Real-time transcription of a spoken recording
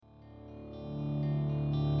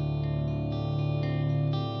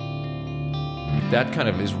That kind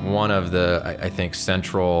of is one of the, I think,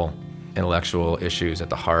 central intellectual issues at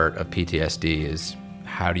the heart of PTSD is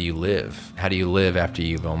how do you live? How do you live after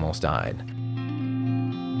you've almost died?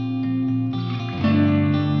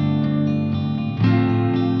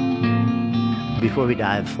 Before we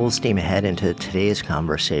dive full steam ahead into today's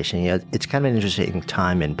conversation, it's kind of an interesting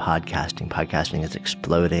time in podcasting. Podcasting is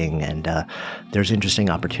exploding, and there's interesting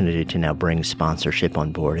opportunity to now bring sponsorship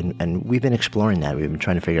on board. And we've been exploring that. We've been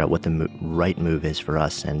trying to figure out what the right move is for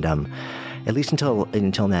us. And at least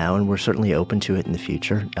until now, and we're certainly open to it in the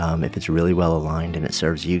future, if it's really well aligned and it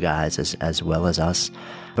serves you guys as well as us.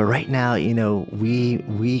 But right now,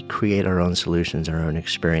 we create our own solutions, our own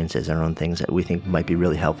experiences, our own things that we think might be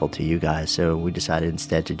really helpful to you guys. So we decided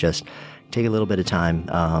instead to just take a little bit of time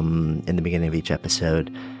in the beginning of each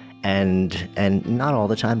episode, and not all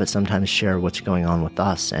the time, but sometimes share what's going on with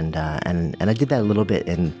us. And I did that a little bit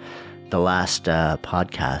in the last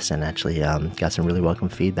podcast, and actually got some really welcome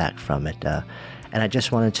feedback from it. And I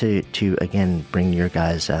just wanted to again bring your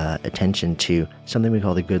guys' attention to something we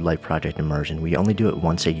call the Good Life Project Immersion. We only do it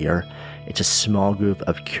once a year. It's a small group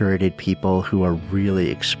of curated people who are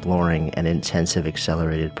really exploring an intensive,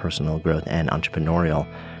 accelerated personal growth and entrepreneurial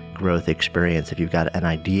growth experience. If you've got an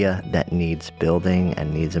idea that needs building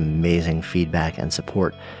and needs amazing feedback and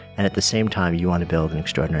support, and at the same time you want to build an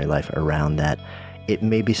extraordinary life around that, it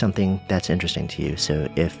may be something that's interesting to you. So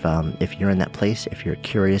if you're in that place, if you're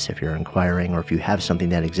curious, if you're inquiring, or if you have something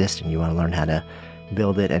that exists and you want to learn how to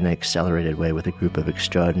build it in an accelerated way with a group of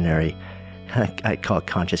extraordinary, I call it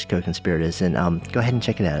conscious co-conspirators, then go ahead and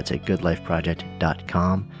check it out. It's at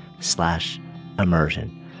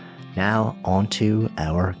goodlifeproject.com/immersion. Now on to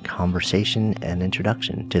our conversation and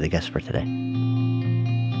introduction to the guest for today.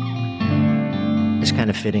 It's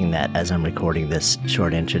kind of fitting that as I'm recording this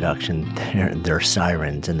short introduction, there are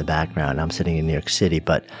sirens in the background. I'm sitting in New York City,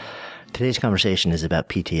 but today's conversation is about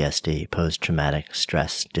PTSD, post-traumatic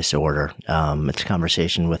stress disorder. It's a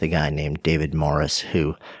conversation with a guy named David Morris,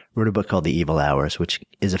 who wrote a book called The Evil Hours, which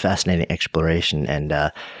is a fascinating exploration. And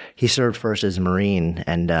he served first as a Marine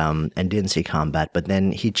and didn't see combat, but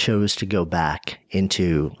then he chose to go back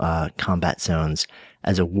into combat zones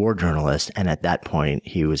as a war journalist. And at that point,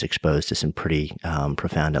 he was exposed to some pretty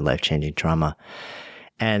profound and life-changing trauma.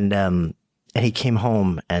 And he came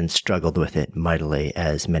home and struggled with it mightily,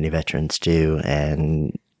 as many veterans do,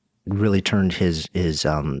 and really turned his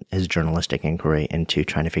journalistic inquiry into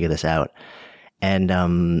trying to figure this out. And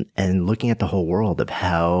looking at the whole world of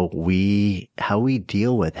how we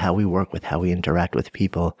deal with, how we work with, how we interact with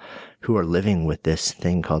people who are living with this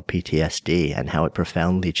thing called PTSD, and how it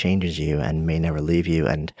profoundly changes you and may never leave you,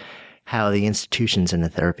 and how the institutions and the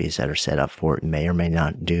therapies that are set up for it may or may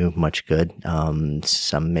not do much good.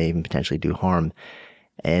 Some may even potentially do harm,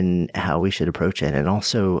 and how we should approach it, and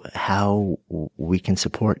also how we can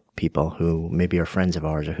support people who maybe are friends of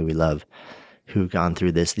ours or who we love, who've gone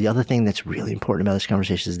through this. The other thing that's really important about this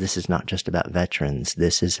conversation is this is not just about veterans.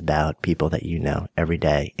 This is about people that you know every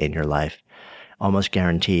day in your life. Almost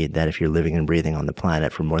guaranteed that if you're living and breathing on the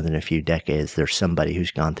planet for more than a few decades, there's somebody who's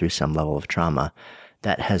gone through some level of trauma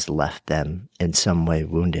that has left them in some way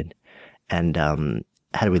wounded. And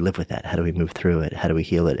how do we live with that? How do we move through it? How do we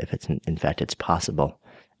heal it if it's in fact it's possible?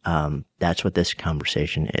 That's what this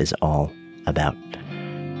conversation is all about.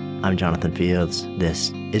 I'm Jonathan Fields.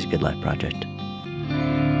 This is Good Life Project.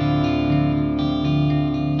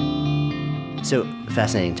 So,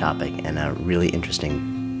 fascinating topic and a really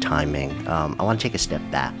interesting timing. I want to take a step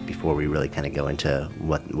back before we really kind of go into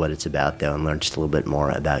what it's about, though, and learn just a little bit more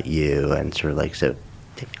about you and sort of like, so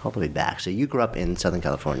take it all the way back. So you grew up in Southern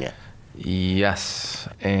California. Yes,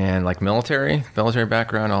 and like military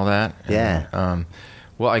background, all that. Yeah. And,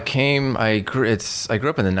 well, I grew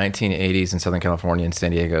up in the 1980s in Southern California, in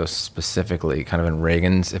San Diego specifically, kind of in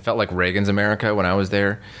Reagan's. It felt like Reagan's America when I was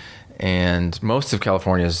there. And most of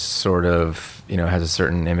California is sort of, has a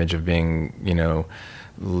certain image of being,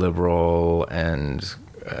 liberal and,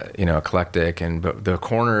 eclectic. But the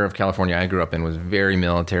corner of California I grew up in was very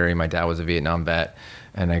military. My dad was a Vietnam vet,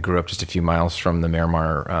 and I grew up just a few miles from the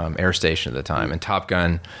Miramar Air Station at the time. And Top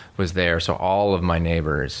Gun was there. So all of my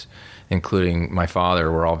neighbors, including my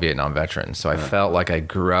father, were all Vietnam veterans. So I felt like I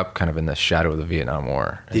grew up kind of in the shadow of the Vietnam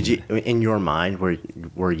War. Did you, in your mind, were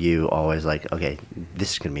you always like, okay,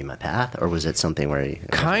 this is going to be my path? Or was it something where you...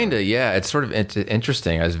 Kind of, yeah. It's sort of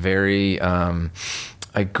interesting. I was very...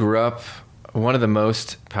 I grew up... One of the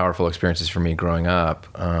most powerful experiences for me growing up,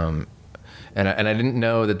 and I didn't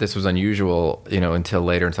know that this was unusual, until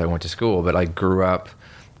later, until I went to school, but I grew up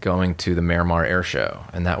going to the Miramar Air Show,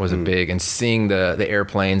 and that was a big, and seeing the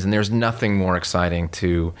airplanes, and there's nothing more exciting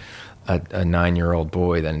to a 9-year-old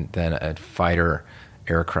boy than a fighter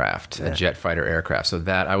aircraft, a jet fighter aircraft. So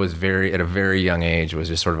that I was at a very young age, was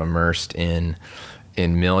just sort of immersed in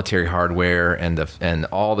military hardware and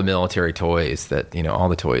all the military toys that, all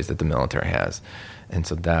the toys that the military has. And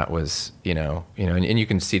so that was, and you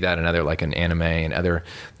can see that in other, like in anime and other,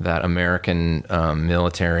 that American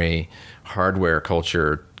military hardware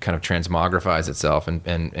culture kind of transmogrifies itself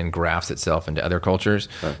and grafts itself into other cultures.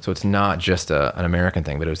 Right. So it's not just an American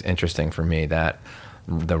thing, but it was interesting for me that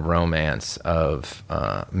the romance of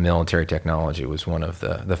military technology was one of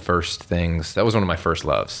the first things. That was one of my first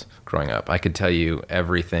loves growing up. I could tell you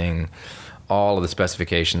everything, all of the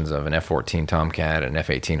specifications of an F-14 Tomcat and an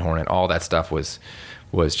F-18 Hornet. All that stuff was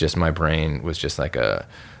just, my brain was just like a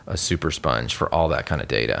super sponge for all that kind of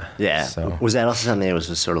data. Yeah. So, was that also something that was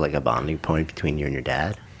just sort of like a bonding point between you and your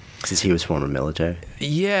dad, since he was former military?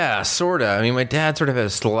 Yeah, sort of. I mean, my dad sort of had a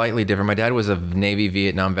slightly different. My dad was a Navy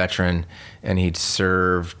Vietnam veteran, and he'd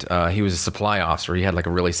served. He was a supply officer. He had like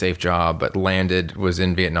a really safe job, but was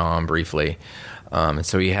in Vietnam briefly. And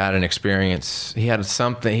so he had an experience. He had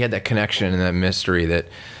something. He had that connection and that mystery that.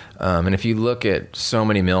 And if you look at so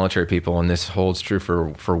many military people, and this holds true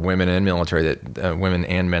for women and military, that women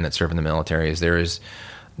and men that serve in the military, is there is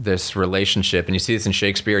this relationship, and you see this in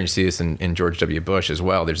Shakespeare, and you see this in George W. Bush as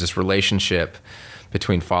well. There's this relationship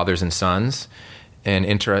between fathers and sons,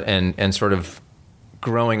 and sort of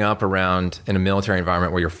growing up around in a military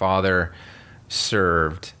environment where your father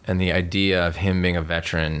served, and the idea of him being a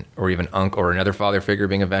veteran, or even or another father figure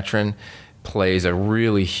being a veteran, plays a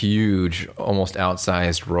really huge, almost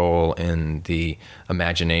outsized role in the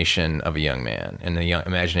imagination of a young man and the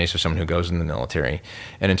imagination of someone who goes in the military.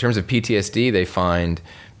 And in terms of PTSD, they find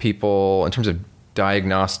people, in terms of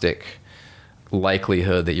diagnostic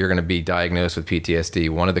likelihood that you're going to be diagnosed with PTSD,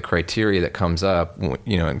 one of the criteria that comes up, on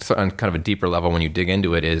kind of a deeper level when you dig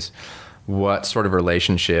into it, is what sort of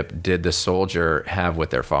relationship did the soldier have with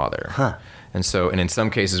their father? Huh. And in some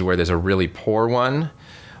cases where there's a really poor one,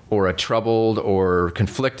 or a troubled or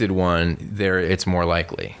conflicted one, it's more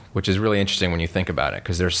likely, which is really interesting when you think about it,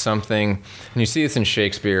 because there's something, and you see this in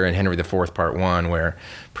Shakespeare and Henry IV, Part 1, where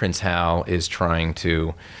Prince Hal is trying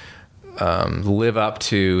to live up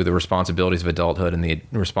to the responsibilities of adulthood and the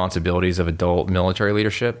responsibilities of adult military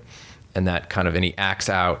leadership, and he acts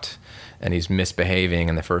out, and he's misbehaving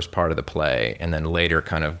in the first part of the play, and then later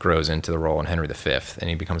kind of grows into the role in Henry V, and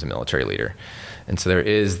he becomes a military leader. And so there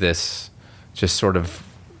is this just sort of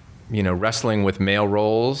wrestling with male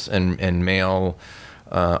roles and male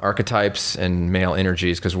archetypes and male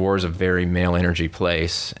energies, because war is a very male energy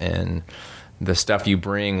place. And the stuff you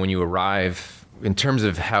bring when you arrive, in terms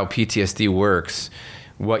of how PTSD works,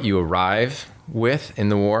 what you arrive with in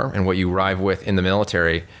the war and what you arrive with in the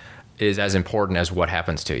military is as important as what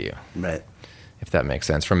happens to you. Right. If that makes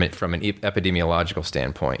sense. From an epidemiological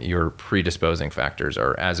standpoint, your predisposing factors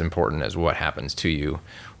are as important as what happens to you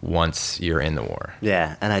once you're in the war.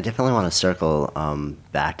 Yeah, and I definitely want to circle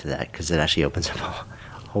back to that, because it actually opens up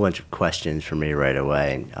a whole bunch of questions for me right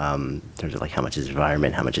away, in terms of like how much is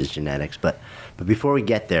environment, how much is genetics. But before we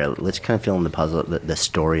get there, let's kind of fill in the puzzle, the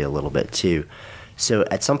story a little bit too. So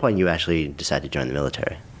at some point you actually decided to join the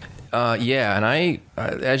military. Yeah, and I,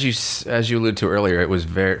 as you alluded to earlier, it was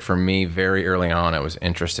for me very early on. I was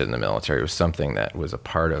interested in the military. It was something that was a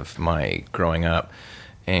part of my growing up,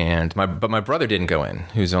 but my brother didn't go in.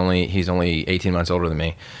 He's only 18 months older than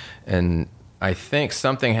me, and I think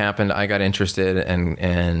something happened. I got interested,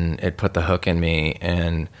 and it put the hook in me.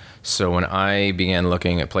 And so when I began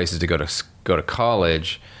looking at places to go to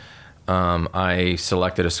college, I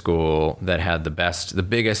selected a school that had the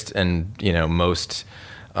biggest, and most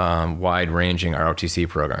wide-ranging ROTC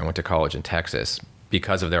program. I went to college in Texas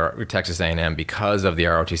because of Texas A&M, because of the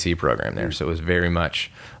ROTC program there. So it was very much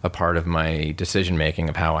a part of my decision-making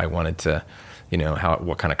of how I wanted to,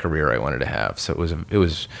 what kind of career I wanted to have. So it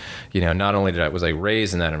was, not only was I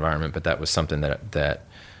raised in that environment, but that was something that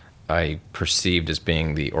I perceived as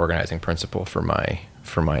being the organizing principle for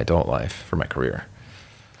my adult life, for my career.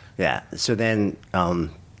 Yeah. So then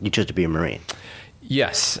you chose to be a Marine.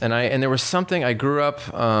 Yes, and there was something. I grew up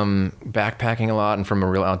backpacking a lot and from a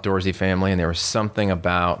real outdoorsy family, and there was something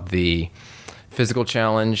about the physical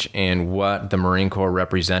challenge and what the Marine Corps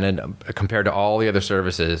represented compared to all the other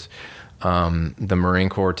services. The Marine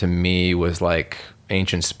Corps to me was like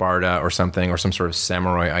ancient Sparta or something, or some sort of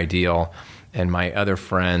samurai ideal. And my other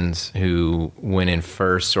friends who went in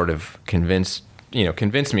first sort of convinced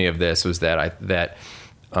me of this, was that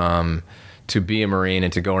to be a Marine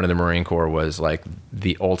and to go into the Marine Corps was like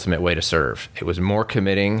the ultimate way to serve. It was more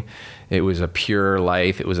committing. It was a pure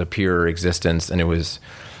life. It was a pure existence. And it was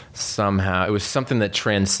somehow it was something that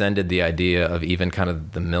transcended the idea of even kind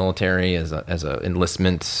of the military as a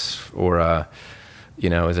enlistment or a,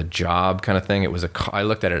 as a job kind of thing. It was I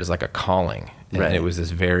looked at it as like a calling, and it was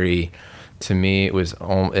this very, to me,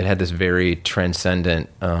 it had this very transcendent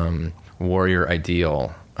warrior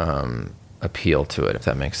ideal appeal to it, if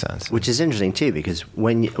that makes sense. Which is interesting too, because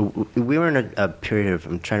when we were in a period of,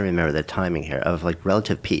 I'm trying to remember the timing here, of like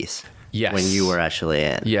relative peace. Yes. When you were actually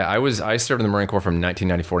in. Yeah, I served in the Marine Corps from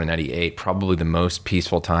 1994 to 98, probably the most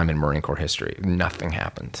peaceful time in Marine Corps history. Nothing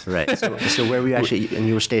happened. Right. So where were you actually, and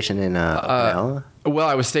you were stationed in Okinawa? Well,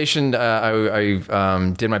 I was stationed, I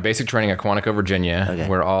did my basic training at Quantico, Virginia,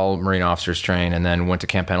 where all Marine officers train, and then went to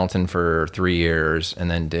Camp Pendleton for 3 years,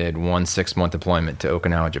 and then did 1 6-month deployment to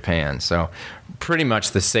Okinawa, Japan. So pretty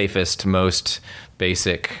much the safest, most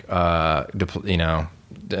basic,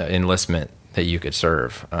 enlistment that you could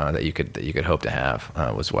serve, that you could hope to have,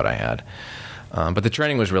 was what I had. But the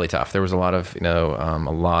training was really tough. There was a lot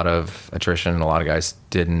of attrition, and a lot of guys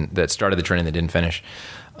that started the training that didn't finish.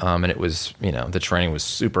 And it was, the training was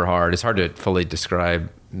super hard. It's hard to fully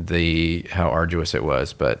describe how arduous it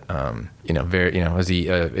was, but it was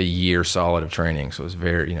a year solid of training, so it was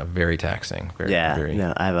very, very taxing. I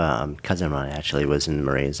have a cousin of mine actually was in the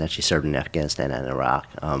Marines. Actually served in Afghanistan and Iraq.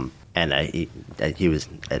 And he was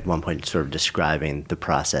at one point sort of describing the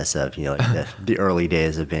process of the early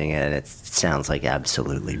days of being in it. It sounds like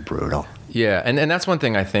absolutely brutal. Yeah, and that's one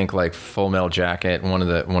thing I think, like Full Metal Jacket, one of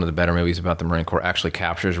the better movies about the Marine Corps, actually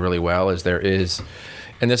captures really well. And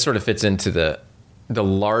this sort of fits into the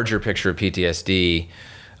larger picture of PTSD.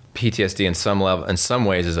 PTSD in some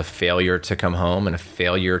ways is a failure to come home and a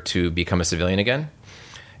failure to become a civilian again.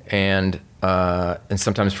 And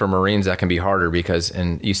sometimes for Marines that can be harder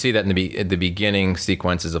and you see that in the beginning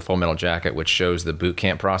sequences of Full Metal Jacket, which shows the boot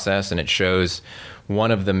camp process, and it shows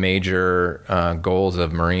one of the major goals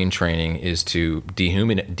of Marine training is to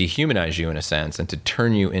dehumanize you in a sense, and to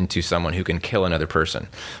turn you into someone who can kill another person,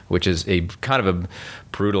 which is a kind of a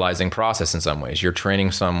brutalizing process in some ways. You're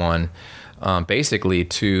training someone basically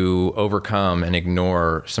to overcome and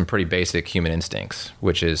ignore some pretty basic human instincts,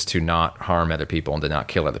 which is to not harm other people and to not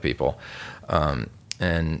kill other people.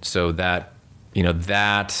 And so that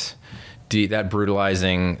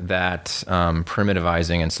brutalizing, that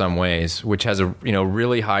primitivizing in some ways, which has a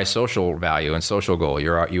really high social value and social goal.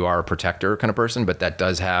 You are a protector kind of person, but that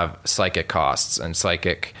does have psychic costs and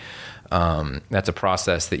psychic. That's a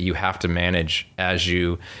process that you have to manage and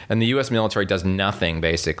the U.S. military does nothing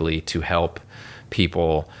basically to help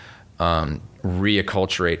people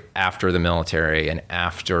reacculturate after the military and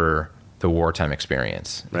after the wartime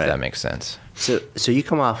experience, if that makes sense. So you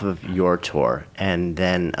come off of your tour, and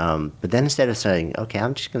then, but then instead of saying, okay,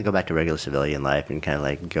 I'm just going to go back to regular civilian life and kind of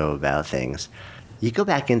like go about things, you go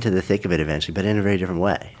back into the thick of it eventually, but in a very different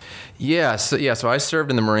way. Yeah. So I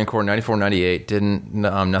served in the Marine Corps 94, 98,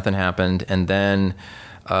 nothing happened. And then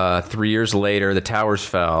 3 years later, the towers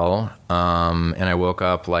fell, and I woke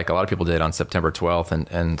up like a lot of people did on September 12th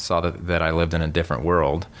and saw that I lived in a different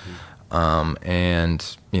world. And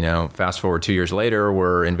fast forward 2 years later,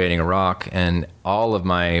 we're invading Iraq, and all of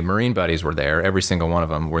my Marine buddies were there. Every single one of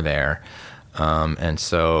them were there. And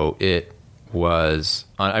so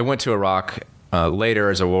I went to Iraq later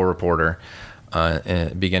as a war reporter,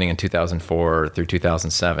 beginning in 2004 through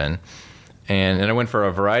 2007. And I went for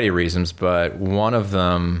a variety of reasons, but one of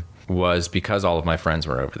them was because all of my friends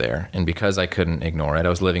were over there and because I couldn't ignore it. I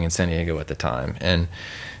was living in San Diego at the time. And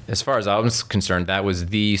as far as I was concerned, that was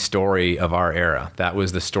the story of our era. That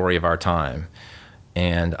was the story of our time.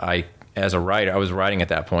 And as a writer, I was writing at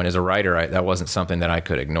that point. As a writer, that wasn't something that I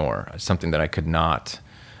could ignore, something that I could not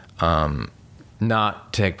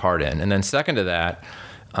take part in. And then second to that,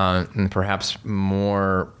 and perhaps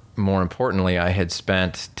more importantly, I had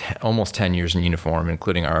spent almost 10 years in uniform,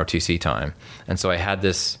 including ROTC time. And so I had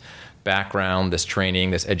this background, this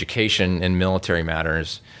training, this education in military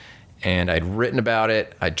matters. And I'd written about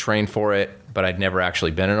it, I'd trained for it, but I'd never actually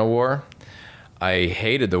been in a war. I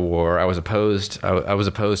hated the war. I was opposed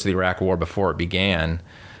to the Iraq War before it began,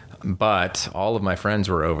 but all of my friends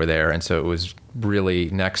were over there, and so it was really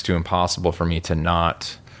next to impossible for me to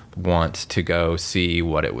not want to go see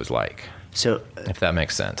what it was like. So, if that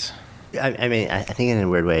makes sense. I mean, I think in a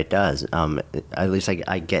weird way it does. At least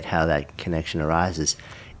I get how that connection arises.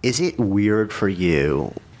 Is it weird for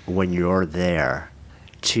you when you're there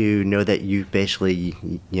to know that you basically,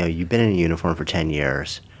 you've been in a uniform for 10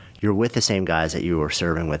 years, you're with the same guys that you were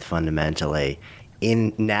serving with fundamentally,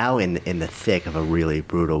 in the thick of a really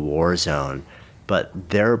brutal war zone, but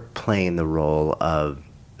they're playing the role of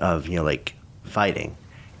like fighting,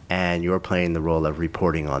 and you're playing the role of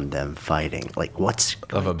reporting on them fighting. Like,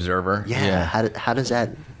 of observer. Yeah. How does that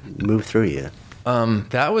move through you?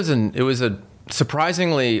 It was a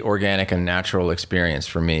surprisingly organic and natural experience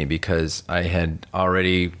for me because I had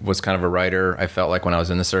already was kind of a writer. I felt like when I was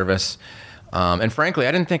in the service. And frankly,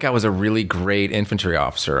 I didn't think I was a really great infantry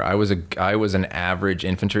officer. I was an average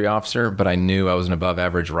infantry officer, but I knew I was an above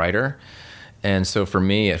average writer. And so for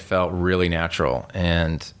me, it felt really natural.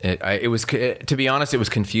 And to be honest, it was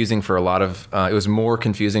confusing for a lot of, it was more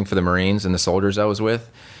confusing for the Marines and the soldiers I was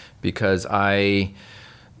with because I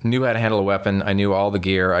knew how to handle a weapon. I knew all the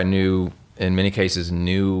gear. I knew, in many cases,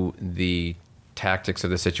 knew the tactics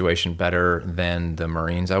of the situation better than the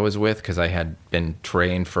Marines I was with because I had been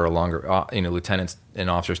trained for a longer, lieutenants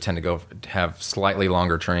and officers tend to have slightly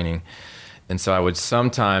longer training. And so I would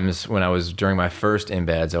sometimes, when I was during my first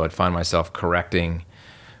embeds, I would find myself correcting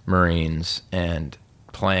Marines and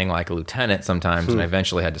playing like a lieutenant sometimes, and I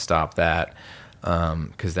eventually had to stop that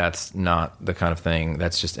because that's not the kind of thing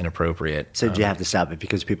that's just inappropriate. So did you have to stop it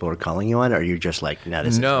because people were calling you on it, or you're just like, no,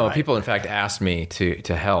 this isn't right? People in fact asked me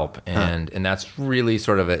to help, and that's really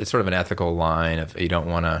sort of an ethical line of you don't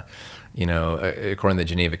want to. According to the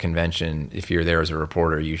Geneva Convention, if you're there as a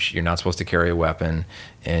reporter, you're not supposed to carry a weapon,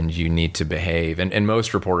 and you need to behave. And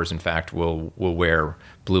most reporters, in fact, will wear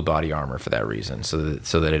blue body armor for that reason, so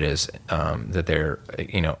that it is that they're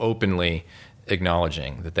openly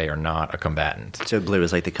acknowledging that they are not a combatant. So blue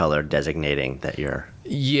is like the color designating that you're...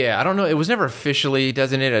 Yeah, I don't know. It was never officially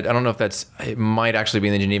designated. I don't know if it might actually be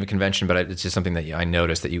in the Geneva Convention, but it's just something that I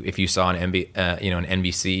noticed that if you saw an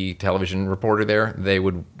NBC television reporter there, they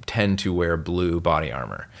would tend to wear blue body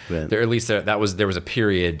armor. Right. There was a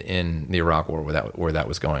period in the Iraq War where that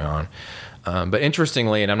was going on. But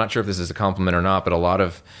interestingly, and I'm not sure if this is a compliment or not, but a lot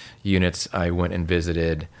of units I went and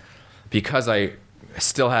visited because I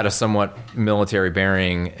still had a somewhat military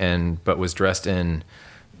bearing but was dressed in,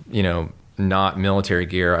 not military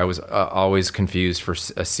gear. I was always confused for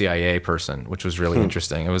a CIA person, which was really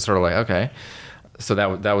interesting. It was sort of like, okay. So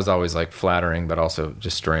that was always like flattering, but also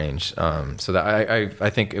just strange. So that I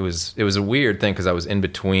think it was a weird thing because I was in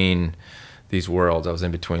between these worlds. I was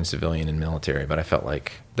in between civilian and military, but I felt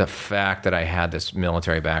like the fact that I had this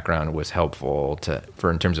military background was helpful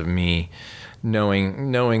in terms of me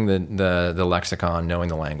knowing the lexicon, knowing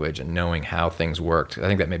the language, and knowing how things worked. I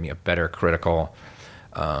think that made me a better critical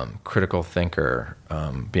thinker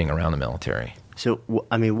being around the military. So,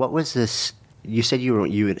 what was this? You said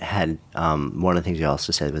you had one of the things you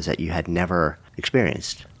also said was that you had never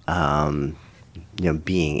experienced, being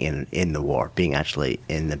in the war, being actually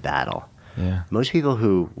in the battle. Yeah. Most people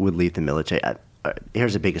who would leave the military,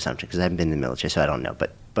 here's a big assumption because I haven't been in the military, so I don't know,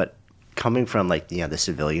 but coming from the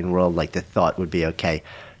civilian world, like the thought would be, okay,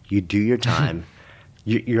 you do your time,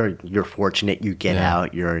 you're fortunate, you get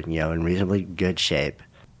out, you're in reasonably good shape,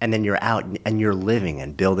 and then you're out and you're living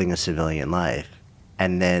and building a civilian life,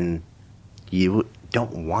 and then you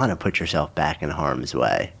don't want to put yourself back in harm's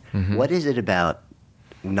way. Mm-hmm. What is it about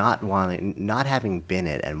not having been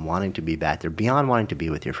it and wanting to be back there, beyond wanting to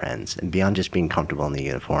be with your friends and beyond just being comfortable in the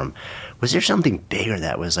uniform? Was there something bigger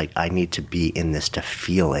that was like, I need to be in this to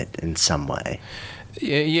feel it in some way?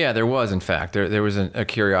 Yeah, there was, in fact. There was a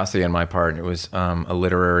curiosity on my part. It was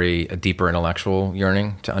a deeper intellectual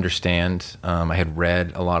yearning to understand. I had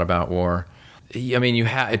read a lot about war. I mean, you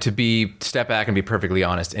had to step back and be perfectly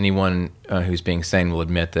honest. Anyone who's being sane will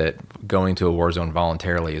admit that going to a war zone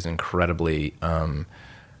voluntarily is incredibly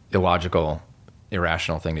illogical,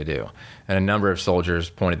 irrational thing to do. And a number of soldiers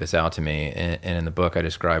pointed this out to me. And in the book, I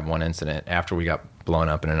described one incident after we got blown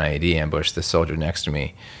up in an IED ambush. The soldier next to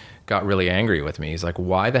me got really angry with me. He's like,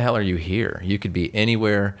 "Why the hell are you here? You could be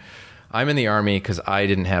anywhere." I'm in the Army because I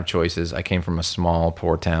didn't have choices. I came from a small,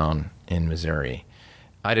 poor town in Missouri.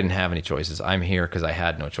 I didn't have any choices. I'm here because I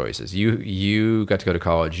had no choices. You got to go to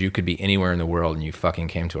college. You could be anywhere in the world, and you fucking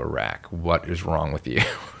came to Iraq. What is wrong with you?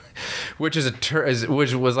 Which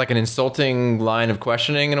was like an insulting line of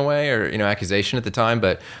questioning in a way, or accusation at the time,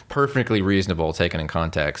 but perfectly reasonable taken in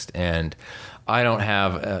context. And I don't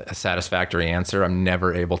have a satisfactory answer. I'm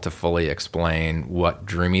never able to fully explain what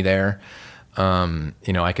drew me there.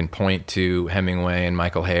 I can point to Hemingway and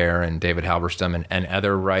Michael Hare and David Halberstam and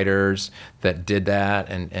other writers that did that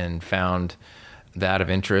and found that of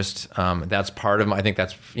interest. That's part of I think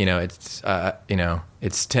that's, it's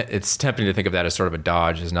tempting to think of that as sort of a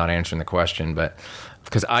dodge, as not answering the question, but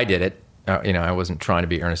because I did it, I wasn't trying to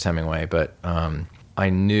be Ernest Hemingway, but I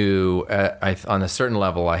knew on a certain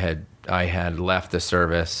level I had left the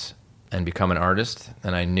service and become an artist,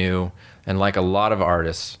 and I knew, and like a lot of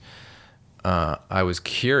artists, I was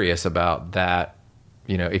curious about that,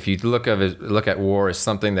 if you look at war as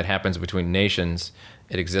something that happens between nations,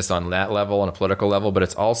 it exists on that level, on a political level, but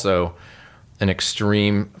it's also an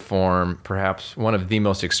extreme form, perhaps one of the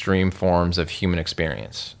most extreme forms of human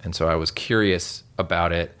experience. And so I was curious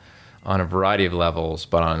about it on a variety of levels,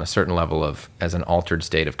 but on a certain level as an altered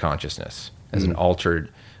state of consciousness, as an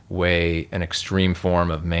altered way, an extreme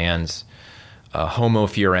form of man's homo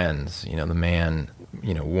furens, the man,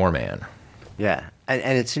 war man. Yeah.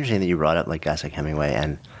 And it's interesting that you brought up like guys like Hemingway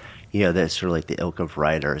and, there's sort of like the ilk of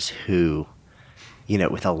writers who,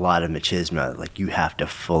 with a lot of machismo, like you have to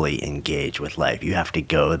fully engage with life. You have to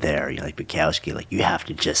go there. Like Bukowski, like you have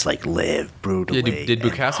to just like live brutally. Yeah, did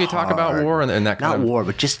Bukowski talk about war and that kind of... Not war,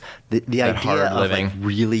 but just the idea hard of living. like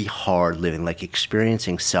really hard living, like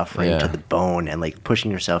experiencing suffering to the bone and like pushing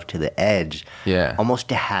yourself to the edge. Yeah. Almost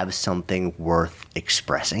to have something worth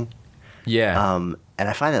expressing. Yeah. And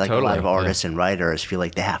I find that like a lot of artists and writers feel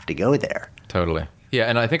like they have to go there. Totally. Yeah,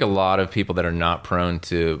 and I think a lot of people that are not prone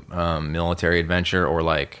to military adventure or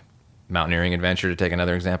like mountaineering adventure, to take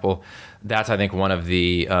another example, that's I think one of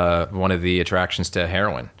the attractions to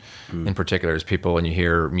heroin in particular is people, and you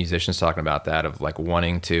hear musicians talking about that, of like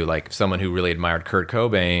wanting to, like someone who really admired Kurt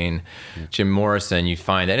Cobain, Jim Morrison. You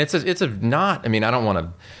find that it's a not. I mean, I don't want to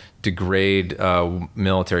degrade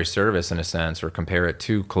military service in a sense or compare it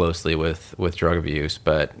too closely with drug abuse,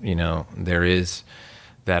 but there is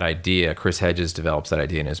that idea. Chris Hedges develops that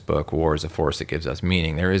idea in his book, War is a Force That Gives Us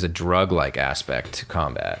Meaning. There is a drug-like aspect to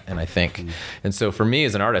combat. And I think, and so for me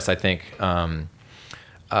as an artist, I think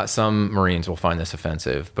some Marines will find this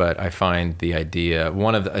offensive, but I find the idea,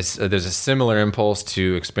 there's a similar impulse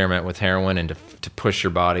to experiment with heroin and to push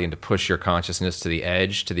your body and to push your consciousness to the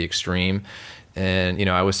edge, to the extreme. And,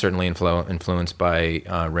 I was certainly influenced by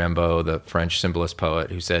Rimbaud, the French symbolist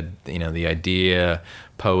poet, who said, the idea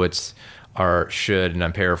poets should, and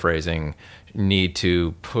I'm paraphrasing, need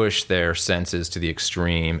to push their senses to the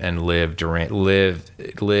extreme and live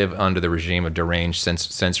under the regime of deranged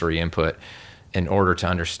sensory input in order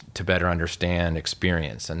to better understand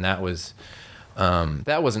experience. And that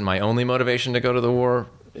wasn't my only motivation to go to the war,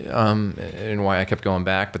 and why I kept going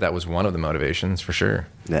back, but that was one of the motivations for sure.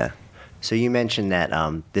 Yeah. So you mentioned that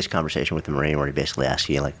this conversation with the Marine, where he basically asks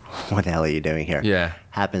you, like, what the hell are you doing here?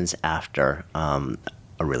 Happens after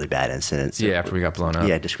a really bad incident. So after we got blown up.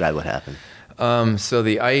 Yeah, describe what happened. So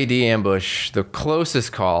the IED ambush, the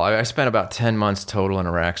closest call, I spent about 10 months total in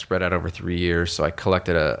Iraq, spread out over 3 years, so I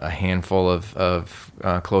collected a handful of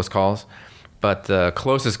close calls. But the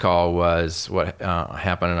closest call was what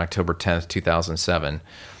happened on October 10th, 2007.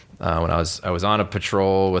 When I was on a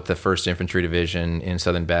patrol with the 1st Infantry Division in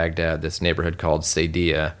southern Baghdad, this neighborhood called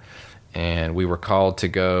Saydia, and we were called to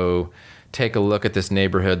go take a look at this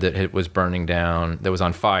neighborhood that was burning down, that was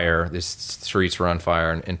on fire. The streets were on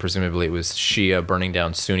fire, and presumably it was Shia burning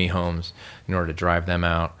down Sunni homes in order to drive them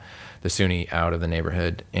out, the Sunni out of the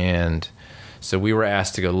neighborhood. And so we were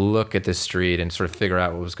asked to go look at this street and sort of figure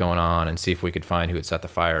out what was going on and see if we could find who had set the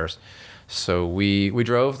fires. So we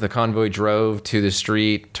drove, the convoy drove to the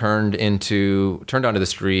street, turned onto the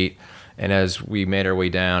street, and as we made our way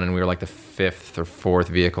down, and we were like the 5th or 4th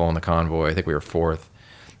vehicle in the convoy, I think we were 4th,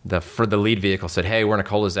 the lead vehicle said, "Hey, we're in a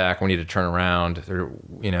cul-de-sac, we need to turn around,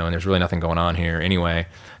 and there's really nothing going on here anyway,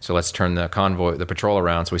 so let's turn the patrol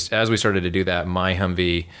around." So as we started to do that, my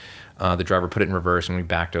Humvee, the driver put it in reverse, and we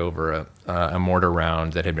backed over a mortar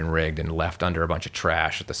round that had been rigged and left under a bunch of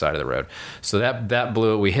trash at the side of the road. So that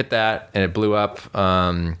blew. We hit that, and it blew up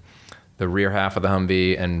the rear half of the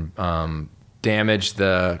Humvee and damaged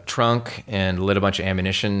the trunk and lit a bunch of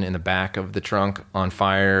ammunition in the back of the trunk on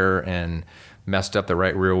fire and messed up the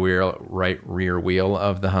right rear wheel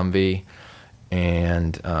of the Humvee.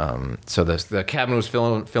 And so the cabin was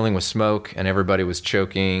filling with smoke, and everybody was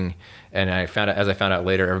choking. And as I found out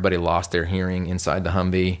later, everybody lost their hearing inside the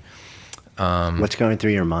Humvee. What's going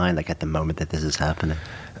through your mind, like at the moment that this is happening?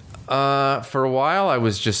 For a while, I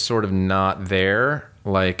was just sort of not there.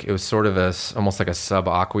 Like it was sort of almost like a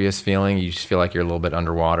subaqueous feeling. You just feel like you're a little bit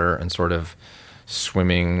underwater and sort of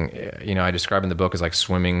swimming. I describe in the book as like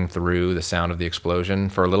swimming through the sound of the explosion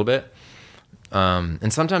for a little bit.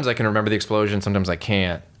 And sometimes I can remember the explosion, sometimes I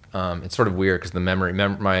can't. It's sort of weird because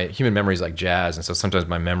my human memory is like jazz, and so sometimes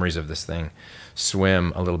my memories of this thing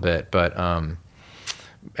swim a little bit. But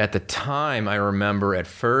at the time, I remember at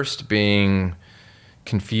first being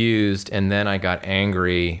confused, and then I got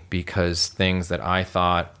angry because things that I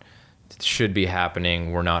thought should be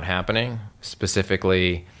happening were not happening.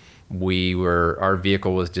 Specifically, our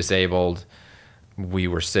vehicle was disabled. We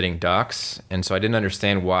were sitting ducks, and so I didn't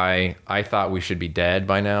understand why I thought we should be dead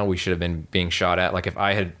by now. We should have been being shot at. Like if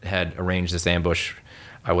I had arranged this ambush,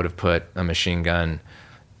 I would have put a machine gun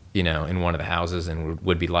in one of the houses and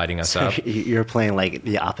would be lighting us up. You're playing like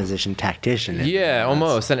the opposition tactician. Yeah,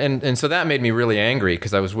 almost. And so that made me really angry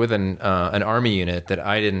because I was with an army unit that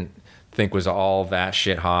I didn't think was all that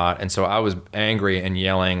shit hot. And so I was angry and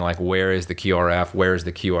yelling like, where is the QRF? Where is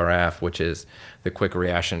the QRF? Which is the quick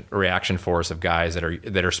reaction force of guys that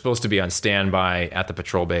are supposed to be on standby at the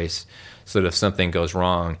patrol base so that if something goes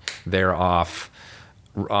wrong, they're off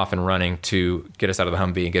and running to get us out of the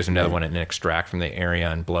Humvee and get us another one and extract from the area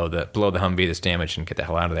and blow the Humvee that's damaged and get the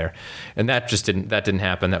hell out of there. And that didn't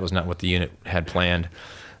happen. That was not what the unit had planned.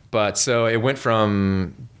 But so it went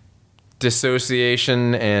from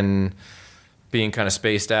dissociation and being kind of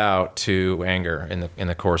spaced out to anger in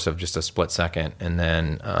the course of just a split second. And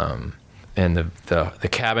then and the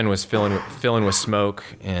cabin was filling with smoke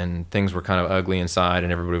and things were kind of ugly inside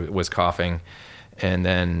and everybody was coughing. And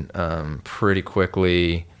then pretty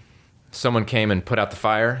quickly, someone came and put out the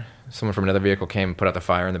fire. Someone from another vehicle came and put out the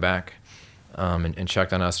fire in the back and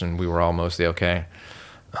checked on us, and we were all mostly okay,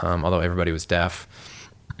 although everybody was deaf.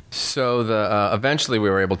 So eventually we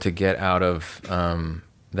were able to get out of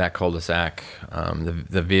that cul-de-sac.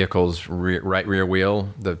 The vehicle's right rear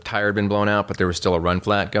wheel, the tire had been blown out, but there was still a run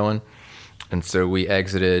flat going. And so we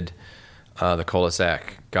exited the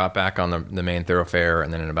cul-de-sac, got back on the main thoroughfare,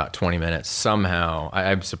 and then in about 20 minutes, somehow,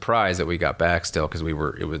 I'm surprised that we got back still because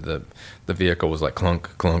the vehicle was like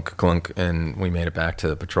clunk, clunk, clunk, and we made it back to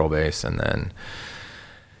the patrol base. And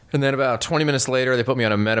then about 20 minutes later, they put me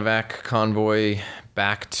on a medevac convoy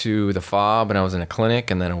back to the FOB, and I was in a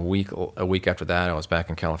clinic. And then a week after that, I was back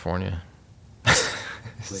in California.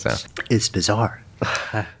 So it's bizarre.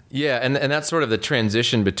 Yeah, and that's sort of the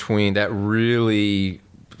transition between that really,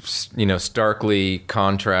 starkly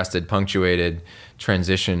contrasted, punctuated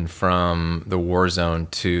transition from the war zone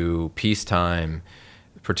to peacetime,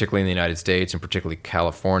 particularly in the United States and particularly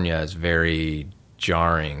California, is very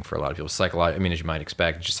jarring for a lot of people. As you might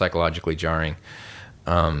expect, it's just psychologically jarring.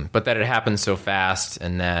 But that it happens so fast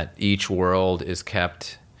and that each world is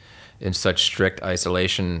kept in such strict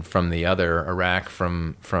isolation from the other. Iraq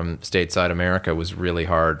from stateside America was really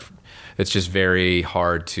hard. It's just very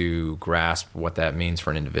hard to grasp what that means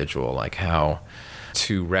for an individual, like how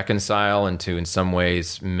to reconcile and to in some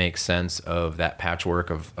ways make sense of that patchwork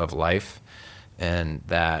of life and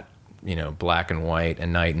that, black and white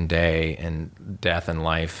and night and day and death and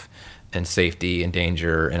life and safety and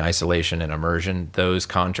danger and isolation and immersion. Those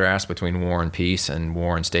contrasts between war and peace and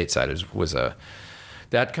war and stateside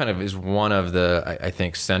that kind of is one of the, I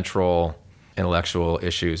think, central intellectual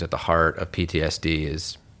issues at the heart of PTSD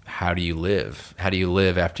is how do you live? How do you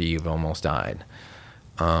live after you've almost died?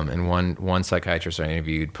 And one psychiatrist I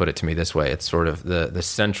interviewed put it to me this way. It's sort of the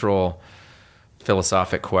central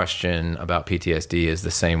philosophic question about PTSD is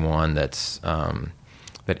the same one that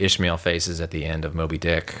Ishmael faces at the end of Moby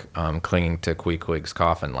Dick, clinging to Queequeg's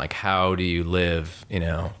coffin. Like, how do you live,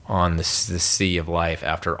 on the sea of life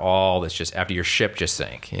after all this, just after your ship just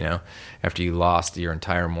sank, after you lost your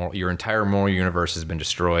entire moral universe has been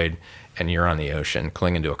destroyed, and you're on the ocean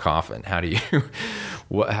clinging to a coffin. How do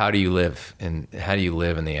you live in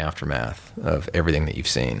the aftermath of everything that you've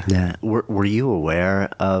seen? Yeah. Were you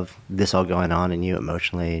aware of this all going on in you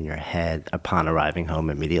emotionally in your head upon arriving home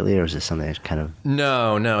immediately, or is this something that kind of?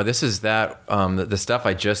 No. This is that the stuff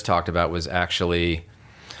I just talked about was actually,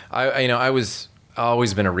 I was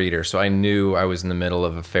always been a reader, so I knew I was in the middle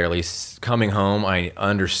of coming home. I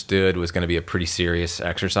understood was going to be a pretty serious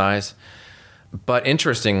exercise. But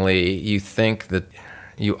interestingly,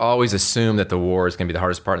 you always assume that the war is going to be the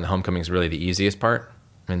hardest part and the homecoming is really the easiest part.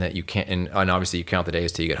 And that you can't, and obviously you count the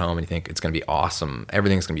days till you get home and you think it's going to be awesome.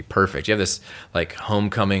 Everything's going to be perfect. You have this like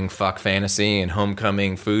homecoming fuck fantasy and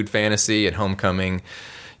homecoming food fantasy and homecoming,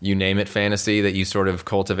 you name it, fantasy that you sort of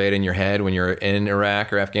cultivate in your head when you're in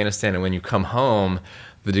Iraq or Afghanistan. And when you come home,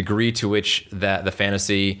 the degree to which that the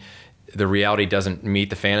fantasy, the reality doesn't meet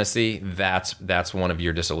the fantasy, that's one of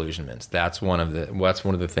your disillusionments. That's one of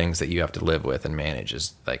the things that you have to live with and manage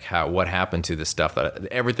is like what happened to the stuff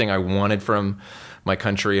everything I wanted from my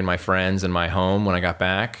country and my friends and my home when I got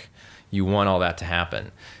back. You want all that to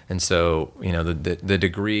happen. And so, the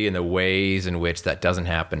degree and the ways in which that doesn't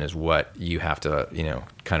happen is what you have to,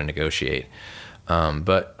 kind of negotiate.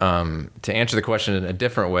 But to answer the question in a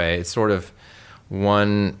different way, it's sort of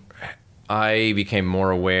I became more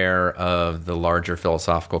aware of the larger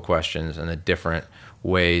philosophical questions and the different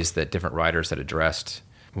ways that different writers had addressed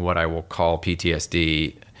what I will call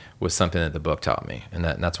PTSD was something that the book taught me. And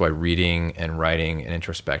that's why reading and writing and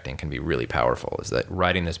introspecting can be really powerful, is that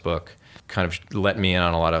writing this book kind of let me in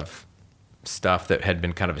on a lot of stuff that had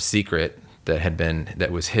been kind of a secret that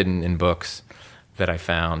was hidden in books that I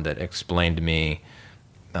found that explained to me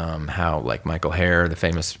how like Michael Hare, the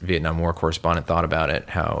famous Vietnam War correspondent, thought about it,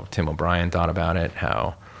 how Tim O'Brien thought about it,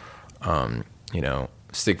 how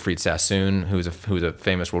Siegfried Sassoon, who's a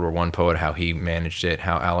famous World War I poet, how he managed it,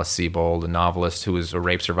 how Alice Sebold, a novelist who was a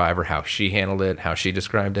rape survivor, how she handled it, how she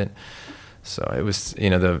described it. So it was,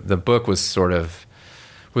 the book was sort of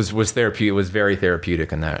was therapeutic. It was very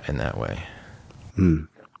therapeutic in that way.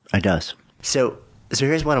 It does. So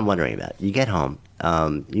here's what I'm wondering about. You get home,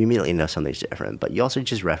 you immediately know something's different, but you also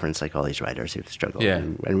just reference like all these writers who've struggled,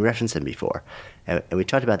 and we referenced them before, and we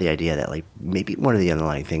talked about the idea that like maybe one of the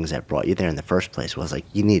underlying things that brought you there in the first place was like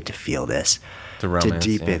you need to feel this, the romance,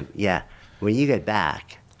 to deepen. Yeah. When you get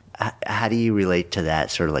back, how do you relate to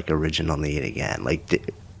that sort of like original need again? Like,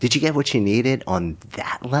 did you get what you needed on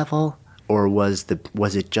that level, or was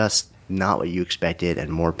it just not what you expected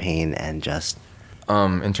and more pain and just?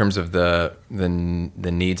 In terms of the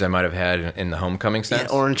needs I might have had in the homecoming sense,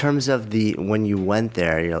 or in terms of when you went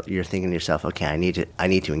there, you're thinking to yourself, okay, I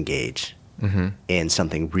need to engage in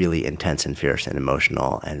something really intense and fierce and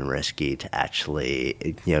emotional and risky to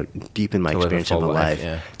actually deepen my experience of a life,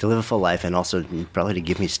 to live a full life, and also probably to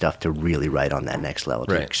give me stuff to really write on that next level,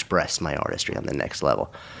 to express my artistry on the next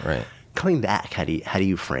level. Right. Coming back, how do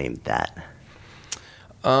you frame that?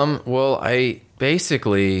 Well, I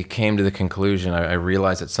basically came to the conclusion, I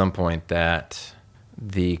realized at some point that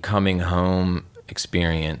the coming home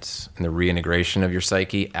experience and the reintegration of your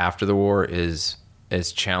psyche after the war is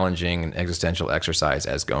as challenging an existential exercise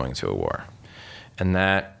as going to a war. And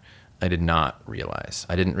that I did not realize.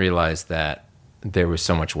 I didn't realize that there was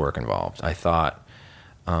so much work involved. I thought,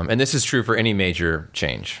 and this is true for any major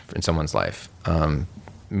change in someone's life,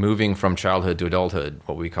 moving from childhood to adulthood,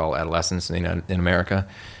 what we call adolescence in America,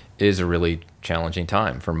 is a really challenging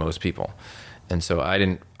time for most people. And so I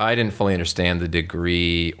didn't fully understand the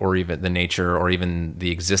degree or even the nature or even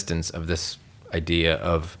the existence of this idea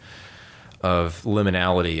of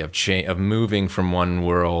liminality, of moving from one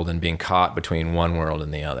world and being caught between one world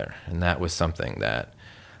and the other. And that was something that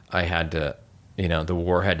I had to, the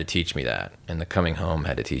war had to teach me that, and the coming home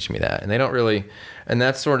had to teach me that. And they don't really, and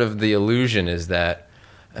that's sort of the illusion, is that,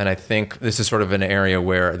 and I think this is sort of an area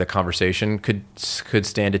where the conversation could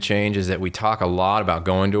stand to change, is that we talk a lot about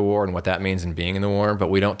going to a war and what that means and being in the war, but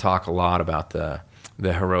we don't talk a lot about the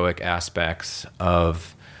heroic aspects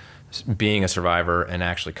of being a survivor and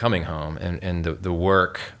actually coming home, and the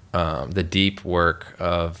work, the deep work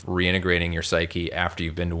of reintegrating your psyche after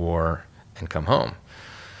you've been to war and come home.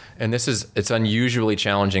 And it's unusually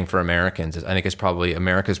challenging for Americans. I think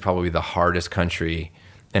America's probably the hardest country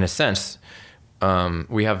in a sense.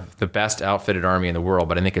 We have the best outfitted army in the world,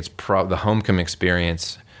 but I think the homecoming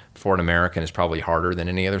experience for an American is probably harder than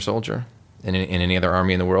any other soldier in any other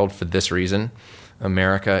army in the world for this reason.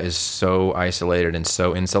 America is so isolated and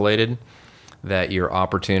so insulated that your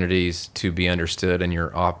opportunities to be understood and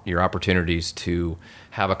your opportunities to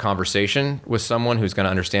have a conversation with someone who's going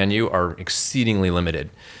to understand you are exceedingly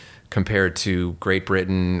limited compared to Great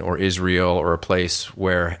Britain or Israel, or a place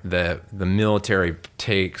where the military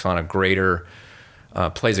takes on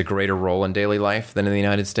plays a greater role in daily life than in the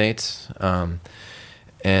United States.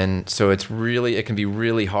 And so it can be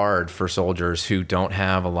really hard for soldiers who don't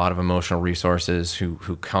have a lot of emotional resources, who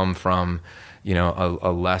come from,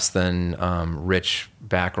 a less than rich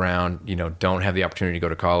background, don't have the opportunity to go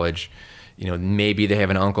to college. Maybe they have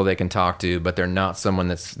an uncle they can talk to, but they're not someone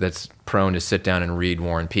that's prone to sit down and read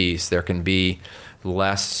War and Peace. There can be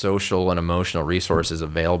less social and emotional resources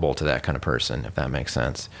available to that kind of person, if that makes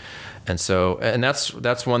sense. And so, and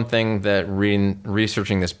that's one thing that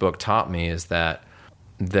researching this book taught me, is that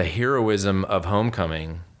the heroism of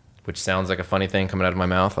homecoming, which sounds like a funny thing coming out of my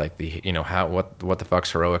mouth, like what the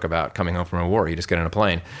fuck's heroic about coming home from a war? You just get on a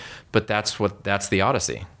plane. But that's the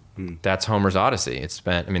Odyssey. That's Homer's Odyssey.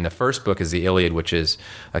 The first book is the Iliad, which is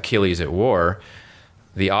Achilles at war.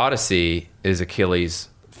 The Odyssey is Achilles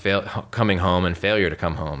coming home and failure to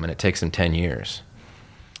come home, and it takes him 10 years.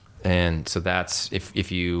 And so that's,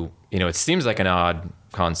 if you, it seems like an odd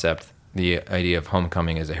concept, the idea of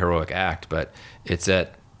homecoming as a heroic act, but it's a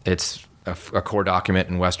core document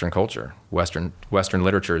in Western culture. Western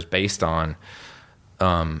literature is based on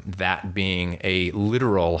that being a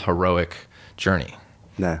literal heroic journey.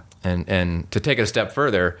 No. And to take it a step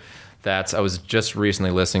further, I was just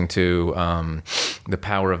recently listening to the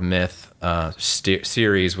Power of Myth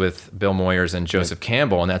series with Bill Moyers and Joseph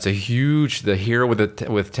Campbell, and that's a huge, the hero with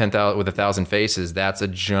 1,000 faces. That's a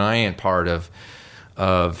giant part of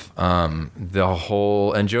of the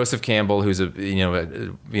whole, and Joseph Campbell, who's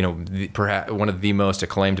perhaps one of the most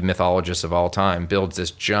acclaimed mythologists of all time, builds this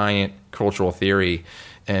giant cultural theory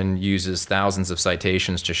and uses thousands of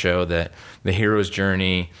citations to show that the hero's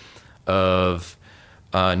journey of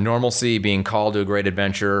normalcy, being called to a great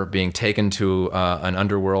adventure, being taken to an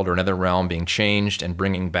underworld or another realm, being changed and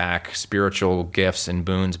bringing back spiritual gifts and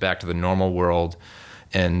boons back to the normal world,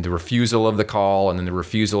 and the refusal of the call and then the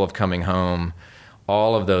refusal of coming home,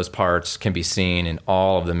 all of those parts can be seen in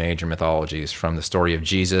all of the major mythologies, from the story of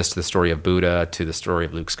Jesus to the story of Buddha to the story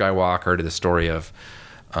of Luke Skywalker to the story of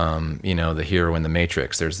the hero in the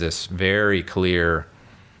Matrix. There's this very clear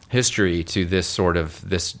history to this sort of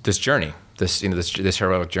this journey, this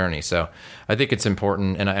heroic journey. So I think it's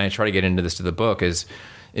important, and I try to get into this to the book, is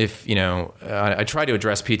if I try to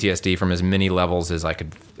address PTSD from as many levels as I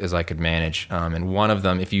could manage, and one of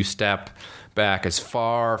them, if you step back as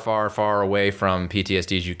far away from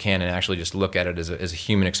PTSD as you can and actually just look at it as a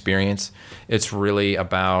human experience, it's really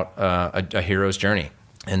about a hero's journey,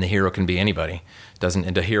 and the hero can be anybody.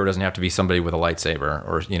 The hero doesn't have to be somebody with a lightsaber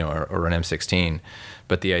or an M16,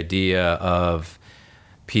 but the idea of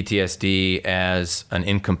PTSD as an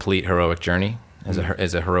incomplete heroic journey, as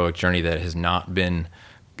a heroic journey that has not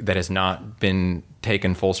been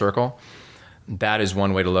taken full circle. That is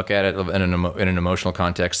one way to look at it in an emotional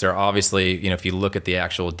context. There are obviously, if you look at the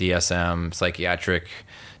actual DSM psychiatric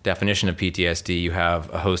definition of PTSD, you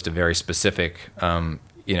have a host of very specific,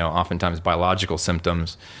 oftentimes biological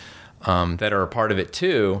symptoms that are a part of it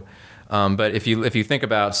too. But if you think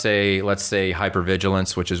about, let's say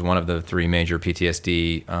hypervigilance, which is one of the three major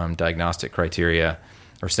PTSD diagnostic criteria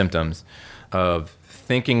or symptoms, of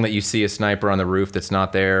thinking that you see a sniper on the roof that's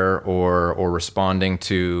not there, or responding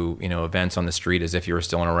to events on the street as if you were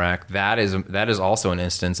still in Iraq, that is also an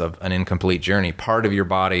instance of an incomplete journey. Part of your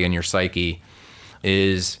body and your psyche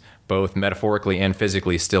is both metaphorically and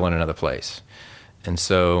physically still in another place. And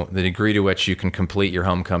so the degree to which you can complete your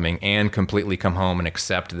homecoming and completely come home and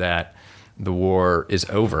accept that the war is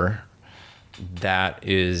over, that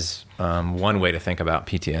is one way to think about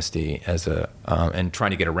PTSD and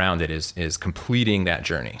trying to get around it is completing that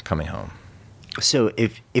journey, coming home. So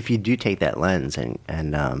if you do take that lens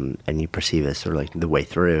and you perceive it sort of like the way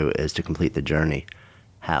through is to complete the journey,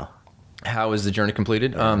 how? How is the journey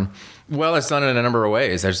completed? Well, it's done in a number of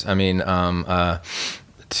ways.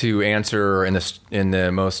 To answer in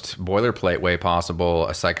the most boilerplate way possible,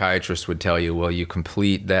 a psychiatrist would tell you, well, you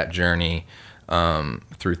complete that journey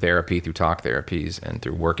through therapy, through talk therapies, and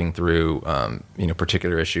through working through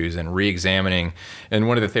particular issues and re-examining. And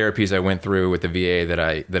one of the therapies I went through with the VA that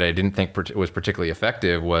I didn't think was particularly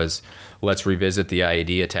effective was, let's revisit the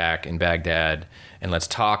IED attack in Baghdad, and let's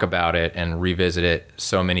talk about it and revisit it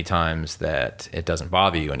so many times that it doesn't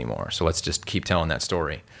bother you anymore. So let's just keep telling that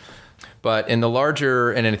story. But in the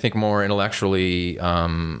larger and I think more intellectually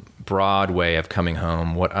broad way of coming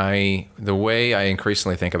home, the way I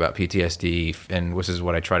increasingly think about PTSD, and this is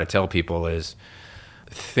what I try to tell people, is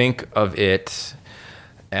think of it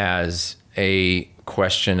as a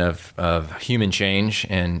question of human change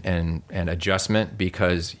and adjustment,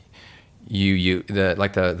 because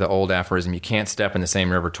the old aphorism, you can't step in the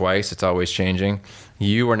same river twice, it's always changing.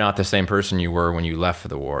 You are not the same person you were when you left for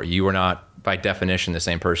the war. You are not, by definition, the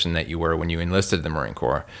same person that you were when you enlisted in the Marine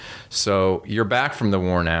Corps. So you're back from the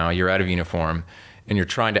war now, you're out of uniform, and you're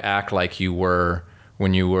trying to act like you were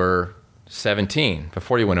when you were 17,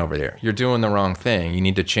 before you went over there. You're doing the wrong thing. You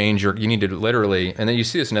need to literally, and then you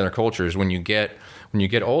see this in other cultures, when you get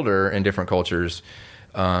older in different cultures,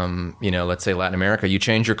 let's say Latin America, you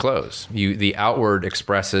change your clothes. The outward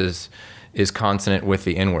is consonant with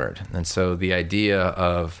the inward. And so the idea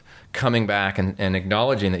of coming back and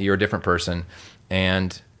acknowledging that you're a different person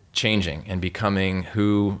and changing and becoming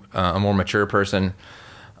a more mature person,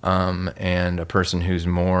 and a person who's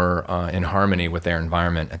more in harmony with their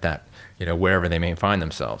environment at that, wherever they may find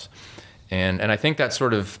themselves. And I think that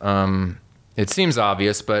sort of, it seems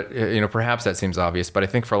obvious, but perhaps that seems obvious, but I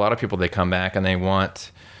think for a lot of people, they come back and they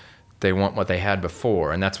want what they had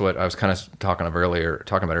before. And that's what I was kind of talking about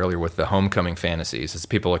earlier with the homecoming fantasies, is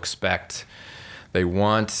people expect, they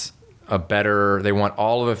want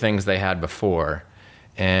all of the things they had before.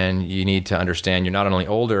 And you need to understand, you're not only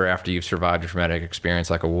older after you've survived a traumatic experience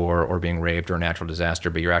like a war or being raped or a natural disaster,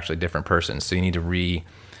 but you're actually a different person. So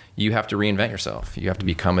you have to reinvent yourself. You have to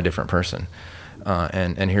become a different person.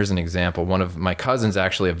 And here's an example. One of my cousins,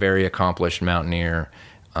 actually a very accomplished mountaineer,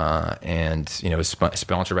 and is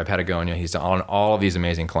sponsored by Patagonia. He's on all of these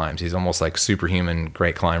amazing climbs. He's almost like superhuman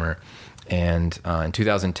great climber. And in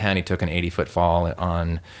 2010, he took an 80-foot fall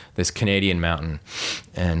on this Canadian mountain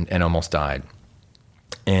and almost died.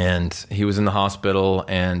 And he was in the hospital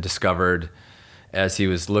and discovered, as he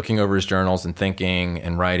was looking over his journals and thinking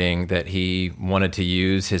and writing, that he wanted to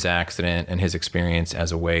use his accident and his experience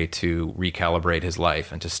as a way to recalibrate his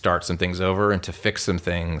life and to start some things over and to fix some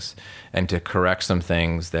things and to correct some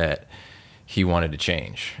things that he wanted to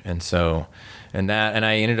change. And so, and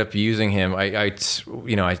I ended up using him. I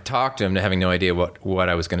talked to him, having no idea what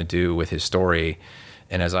I was going to do with his story.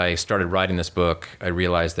 And as I started writing this book, I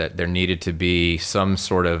realized that there needed to be some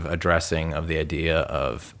sort of addressing of the idea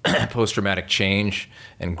of post-traumatic change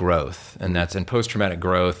and growth. And post-traumatic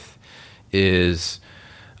growth is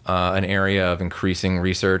an area of increasing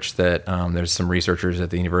research that there's some researchers at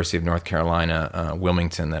the University of North Carolina,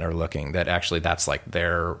 Wilmington, that are looking, that actually that's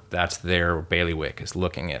their bailiwick, is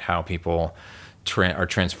looking at how people are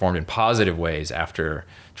transformed in positive ways after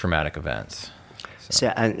traumatic events.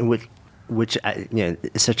 Which is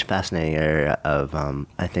such a fascinating area of,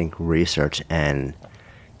 I think, research. And,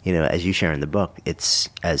 as you share in the book, it's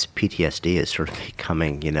as PTSD is sort of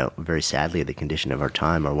becoming, very sadly the condition of our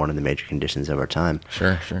time, or one of the major conditions of our time.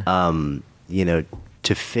 Sure.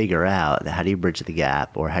 To figure out how do you bridge the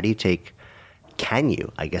gap, or how do you can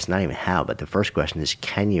you, I guess not even how, but the first question is,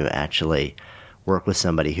 can you actually work with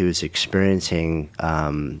somebody who's experiencing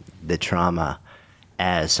the trauma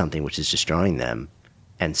as something which is destroying them,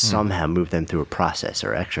 and somehow move them through a process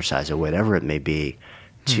or exercise or whatever it may be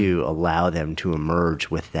to allow them to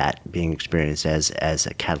emerge with that being experienced as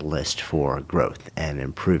a catalyst for growth and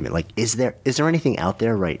improvement? Like, is there anything out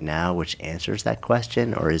there right now which answers that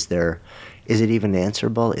question, or is it even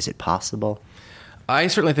answerable? Is it possible? I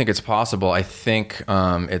certainly think it's possible. I think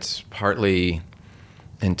it's partly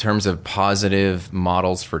in terms of positive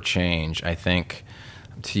models for change. I think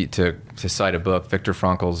to cite a book, Viktor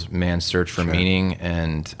Frankl's Man's Search for Meaning,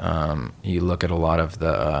 and you look at a lot of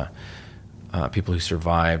the people who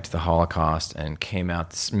survived the Holocaust and came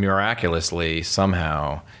out miraculously,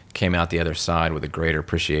 somehow came out the other side with a greater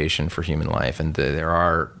appreciation for human life, and there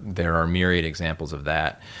are myriad examples of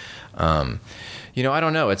that. I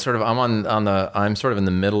don't know. It's sort of I'm sort of in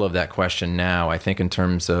the middle of that question now. I think in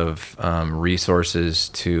terms of resources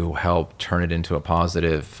to help turn it into a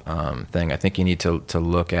positive thing. I think you need to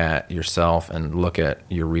look at yourself and look at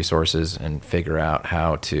your resources and figure out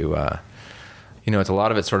how to. It's a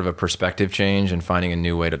lot of it's sort of a perspective change and finding a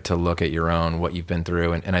new way to look at your own, what you've been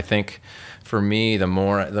through, and I think for me, the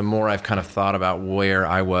more I've kind of thought about where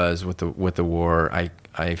I was with the war,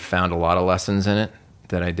 I found a lot of lessons in it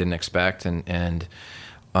that I didn't expect, and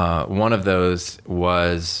one of those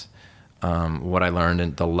was what I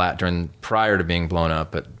learned prior to being blown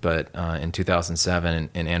up, but in 2007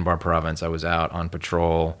 in Anbar Province, I was out on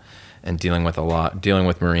patrol and dealing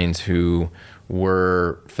with Marines who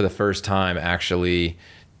were for the first time actually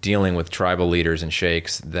dealing with tribal leaders and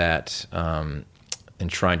sheikhs that and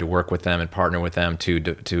trying to work with them and partner with them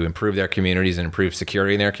to improve their communities and improve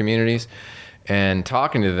security in their communities. And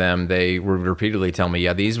talking to them, they would repeatedly tell me,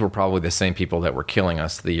 yeah, these were probably the same people that were killing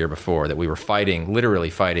us the year before, that we were literally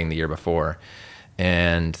fighting the year before.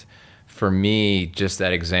 And for me, just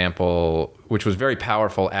that example, which was very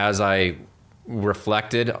powerful as I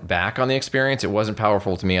reflected back on the experience, it wasn't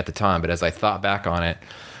powerful to me at the time, but as I thought back on it,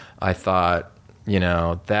 I thought,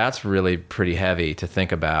 that's really pretty heavy to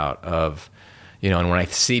think about and when I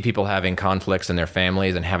see people having conflicts in their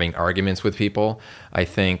families and having arguments with people, I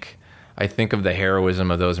think of the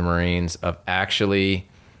heroism of those Marines, of actually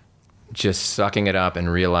just sucking it up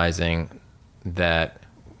and realizing that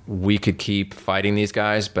we could keep fighting these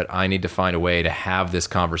guys, but I need to find a way to have this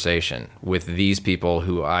conversation with these people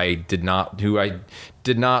who I did not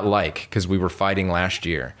like because we were fighting last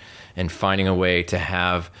year, and finding a way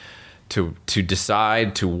to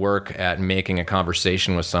decide to work at making a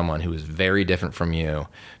conversation with someone who is very different from you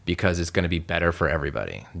because it's going to be better for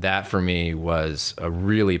everybody. That for me was a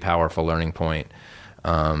really powerful learning point.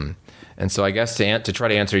 And so I guess to try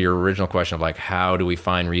to answer your original question of like, how do we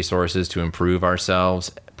find resources to improve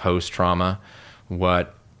ourselves post-trauma?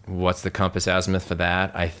 What's the compass azimuth for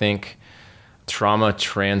that? I think trauma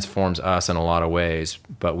transforms us in a lot of ways,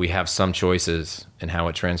 but we have some choices in how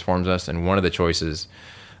it transforms us. And one of the choices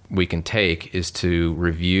we can take is to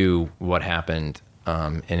review what happened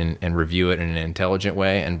and review it in an intelligent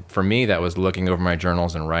way. And for me, that was looking over my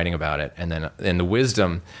journals and writing about it. And then in the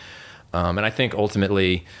wisdom, and I think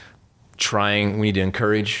ultimately we need to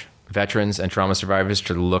encourage veterans and trauma survivors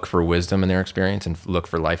to look for wisdom in their experience and look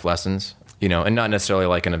for life lessons, and not necessarily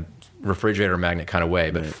like in a refrigerator magnet kind of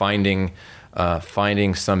way, but finding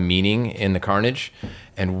some meaning in the carnage.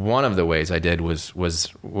 And one of the ways I did was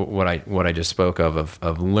what I just spoke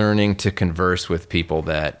of learning to converse with people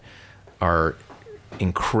that are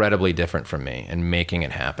incredibly different from me and making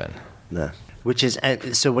it happen. Yeah. Which is,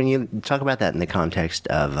 so when you talk about that in the context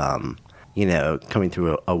of, coming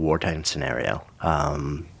through a wartime scenario,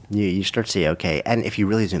 you start to say, okay, and if you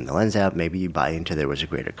really zoom the lens out, maybe you buy into there was a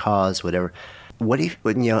greater cause, whatever. What if,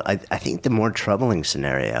 I think the more troubling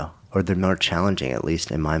scenario, or the more challenging, at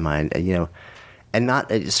least in my mind, and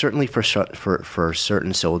not certainly for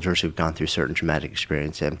certain soldiers who've gone through certain traumatic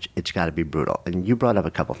experiences, it's got to be brutal. And you brought up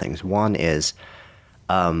a couple things. One is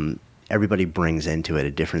everybody brings into it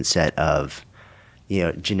a different set of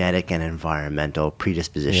genetic and environmental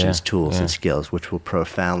predispositions, tools, and skills, which will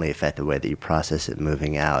profoundly affect the way that you process it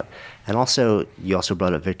moving out. And also, you also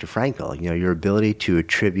brought up Viktor Frankl. Your ability to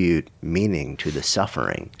attribute meaning to the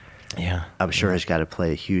suffering, I'm sure has got to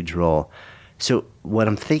play a huge role. So what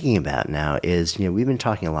I'm thinking about now is, we've been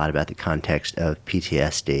talking a lot about the context of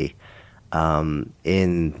PTSD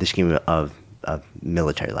in the scheme of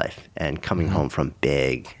military life and coming home from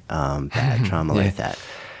big, bad trauma like that.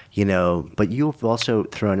 But you've also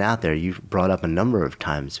thrown out there, you've brought up a number of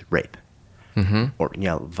times rape or,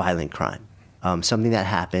 violent crime. Something that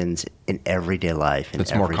happens in everyday life in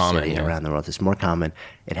every city around the world. It's more common.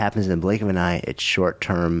 It happens in the blink of an eye. It's short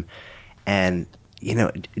term. And,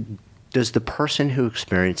 does the person who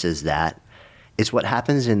experiences that, is what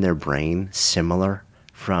happens in their brain similar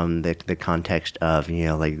from the context of,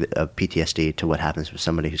 of PTSD to what happens with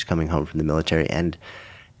somebody who's coming home from the military? And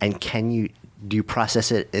do you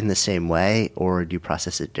process it in the same way, or do you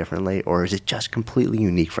process it differently, or is it just completely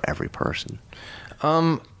unique for every person?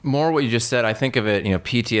 More what you just said. I think of it,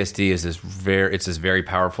 PTSD is this very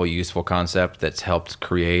powerful, useful concept that's helped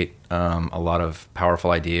create a lot of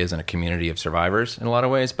powerful ideas and a community of survivors in a lot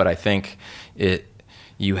of ways. But I think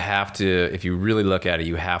you have to, if you really look at it,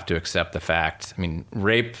 you have to accept the fact. I mean,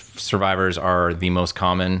 rape survivors are the most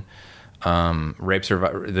common.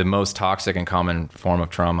 The most toxic and common form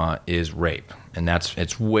of trauma is rape, and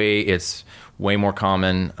it's way more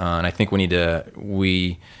common. And I think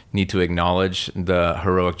we need to acknowledge the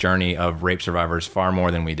heroic journey of rape survivors far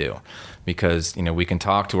more than we do, because we can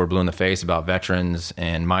talk till we're blue in the face about veterans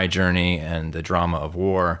and my journey and the drama of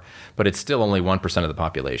war, but it's still only 1% of the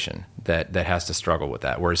population that has to struggle with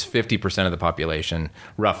that. Whereas 50% of the population,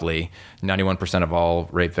 roughly 91% of all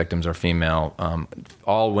rape victims are female.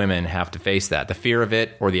 All women have to face that, the fear of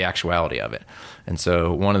it or the actuality of it. And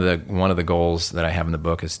so one of the goals that I have in the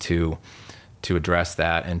book is to address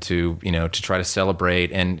that and to try to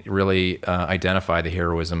celebrate and really identify the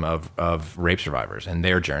heroism of rape survivors and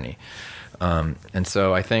their journey. And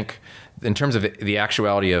so I think in terms of the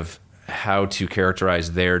actuality of how to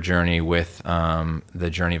characterize their journey with the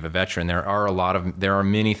journey of a veteran, there are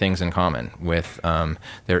many things in common with,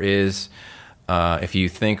 if you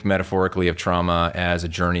think metaphorically of trauma as a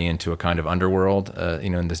journey into a kind of underworld,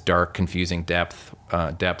 in this dark, confusing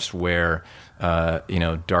depths where,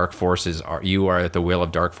 dark forces you are at the will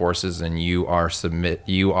of dark forces, and you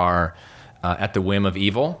are at the whim of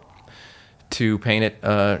evil. To paint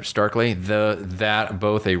it starkly, that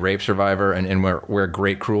both a rape survivor and where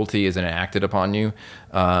great cruelty is enacted upon you,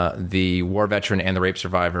 the war veteran and the rape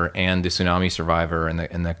survivor and the tsunami survivor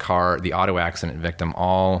and the auto accident victim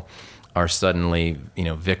all are suddenly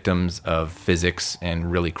victims of physics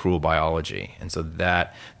and really cruel biology, and so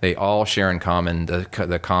that they all share in common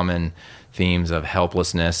the common themes of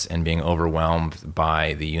helplessness and being overwhelmed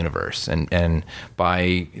by the universe and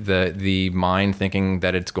by the mind thinking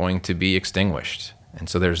that it's going to be extinguished. And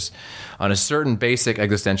so there's, on a certain basic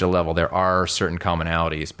existential level, there are certain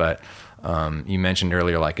commonalities, but you mentioned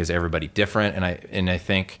earlier, like, is everybody different? And I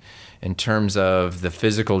think in terms of the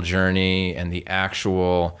physical journey and the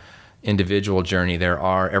actual individual journey,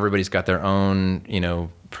 everybody's got their own,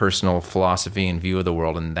 personal philosophy and view of the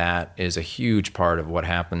world, and that is a huge part of what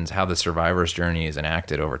happens, how the survivor's journey is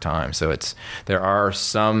enacted over time. So there are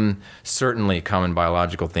some certainly common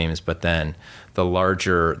biological themes, but then the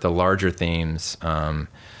larger themes,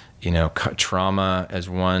 trauma as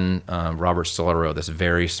one. Robert Stollerow, this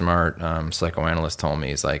very smart psychoanalyst, told me,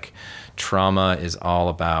 he's like, trauma is all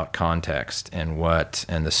about context and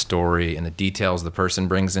the story and the details the person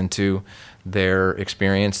brings into their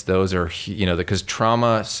experience. Those are, because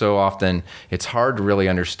trauma, so often it's hard to really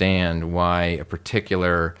understand why a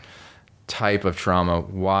particular type of trauma,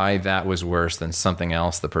 why that was worse than something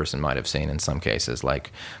else the person might have seen in some cases.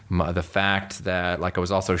 Like the fact that, like, I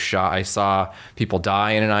was also shot, I saw people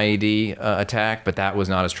die in an IED attack, but that was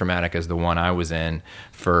not as traumatic as the one I was in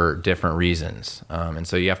for different reasons. And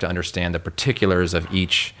so you have to understand the particulars of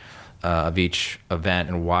each event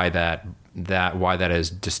and why that is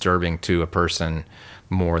disturbing to a person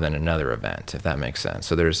more than another event, if that makes sense.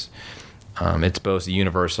 So there's, it's both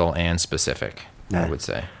universal and specific. I would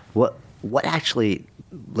say. What actually?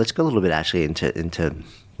 Let's go a little bit actually into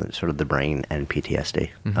sort of the brain and PTSD.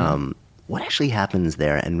 Mm-hmm. What actually happens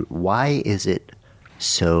there, and why is it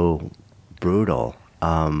so brutal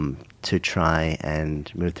to try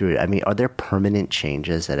and move through it? I mean, are there permanent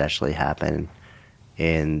changes that actually happen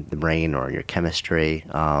in the brain or your chemistry?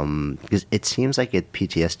 Because it seems like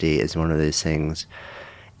PTSD is one of those things.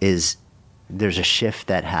 There's a shift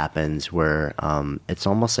that happens where it's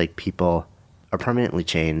almost like people are permanently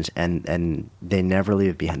changed and they never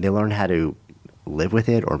leave it behind. They learn how to live with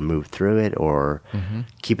it or move through it or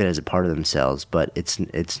keep it as a part of themselves, but it's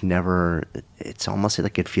almost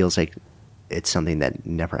like it feels like it's something that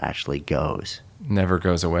never actually goes. Never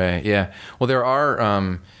goes away. Yeah. Well, there are,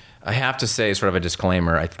 I have to say, sort of a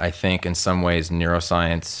disclaimer, I think in some ways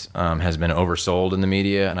neuroscience has been oversold in the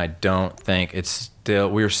media, and I don't think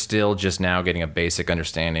we're still just now getting a basic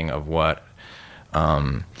understanding of what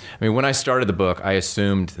when I started the book, I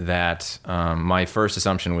assumed that my first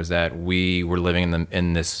assumption was that we were living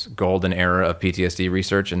in this golden era of PTSD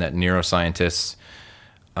research, and that neuroscientists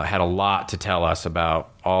had a lot to tell us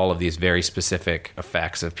about all of these very specific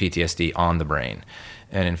effects of PTSD on the brain.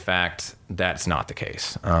 And in fact, that's not the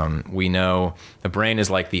case. We know the brain is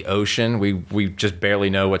like the ocean. We just barely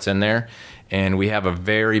know what's in there. And we have a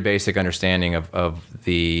very basic understanding of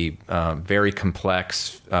the very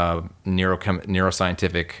complex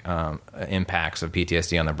neuroscientific impacts of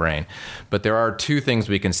PTSD on the brain. But there are two things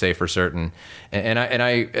we can say for certain. And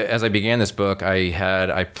I as I began this book,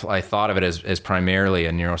 I thought of it as primarily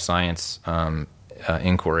a neuroscience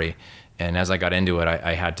inquiry. And as I got into it,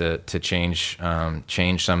 I had to change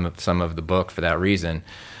some of the book for that reason.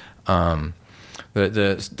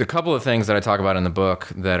 The couple of things that I talk about in the book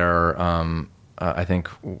that are, I think,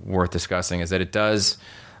 worth discussing is that it does,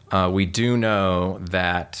 we do know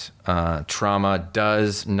that trauma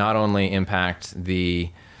does not only impact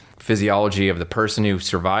the physiology of the person who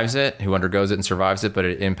survives it, who undergoes it and survives it, but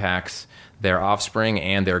it impacts their offspring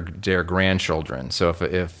and their grandchildren. So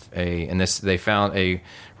they found a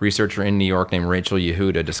researcher in New York named Rachel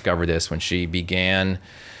Yehuda discovered this when she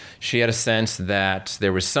had a sense that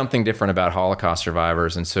there was something different about Holocaust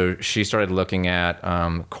survivors. And so she started looking at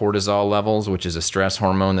cortisol levels, which is a stress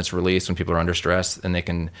hormone that's released when people are under stress. And they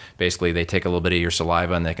take a little bit of your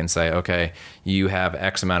saliva and they can say, okay, you have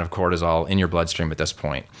X amount of cortisol in your bloodstream at this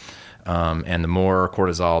point. And the more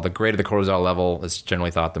cortisol, the greater the cortisol level, it's generally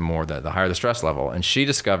thought the higher the stress level. And she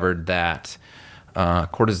discovered that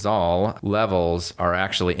cortisol levels are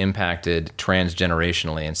actually impacted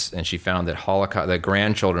transgenerationally, and she found that the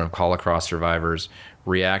grandchildren of Holocaust survivors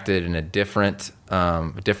reacted in a different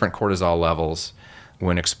cortisol levels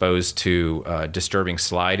when exposed to disturbing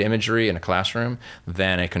slide imagery in a classroom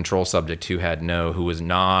than a control subject whose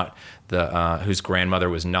grandmother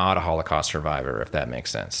was not a Holocaust survivor, if that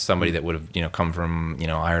makes sense. Somebody that would have come from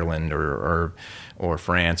Ireland or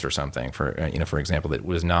France or something, for example,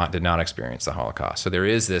 that did not experience the Holocaust. So there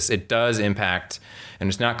is this. It does impact, and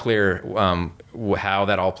it's not clear how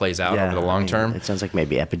that all plays out over the long term. It sounds like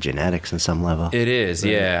maybe epigenetics in some level. It is,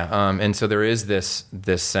 right? Yeah. And so there is this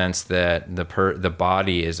sense that the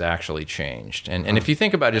body is actually changed. And if you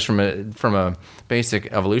think about it just from a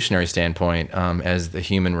basic evolutionary standpoint, as the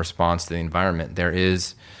human response to the environment, there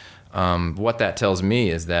is what that tells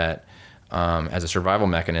me is that. As a survival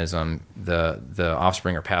mechanism, the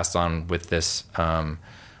offspring are passed on with this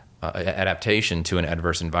adaptation to an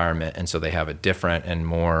adverse environment, and so they have a different and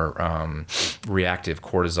more reactive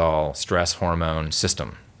cortisol stress hormone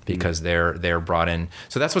system because they're brought in.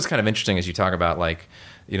 So that's what's kind of interesting as you talk about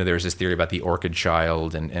there's this theory about the orchid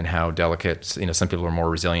child and how delicate, some people are more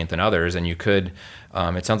resilient than others. And you could,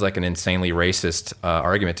 it sounds like an insanely racist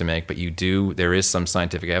argument to make, but there is some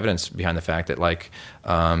scientific evidence behind the fact that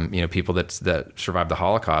people that survived the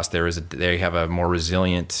Holocaust, they have a more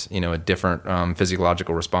resilient, a different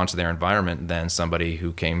physiological response to their environment than somebody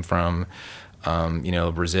who came from,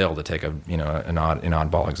 Brazil, to take an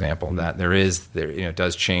oddball example. That it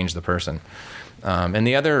does change the person. And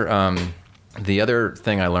the other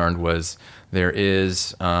thing I learned was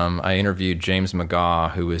I interviewed James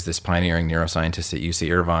McGaugh, who is this pioneering neuroscientist at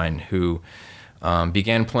UC Irvine, who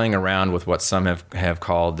began playing around with what some have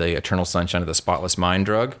called the eternal sunshine of the spotless mind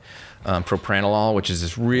drug, propranolol, which is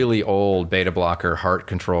this really old beta blocker heart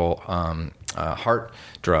control heart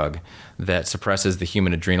drug that suppresses the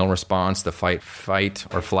human adrenal response, the fight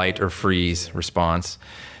or flight or freeze response.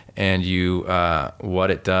 And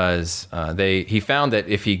what it does, he found that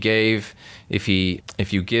if you give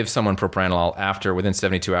someone propranolol within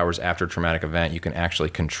 72 hours after a traumatic event, you can actually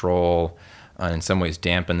control, in some ways,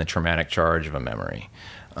 dampen the traumatic charge of a memory.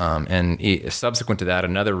 Subsequent to that,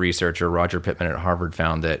 another researcher, Roger Pittman at Harvard,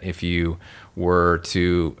 found that if you were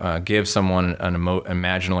to give someone an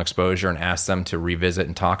imaginal exposure and ask them to revisit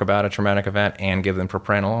and talk about a traumatic event and give them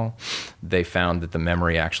propranolol, they found that the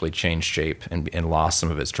memory actually changed shape and lost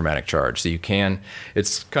some of its traumatic charge. So you can,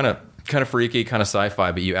 it's kind of freaky, kind of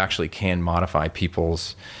sci-fi, but you actually can modify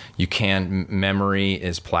memory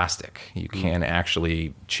is plastic. You can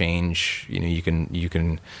actually change, you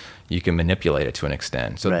can manipulate it to an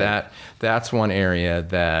extent. So right. that's one area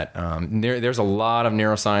that there's a lot of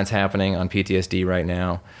neuroscience happening on PTSD right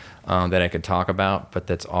now that I could talk about, but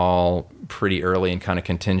that's all pretty early and kind of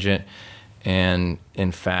contingent. And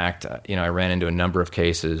in fact, I ran into a number of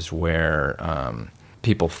cases where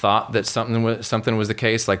people thought that something was the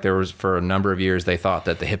case. Like there was, for a number of years, they thought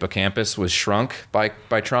that the hippocampus was shrunk by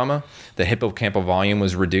trauma. The hippocampal volume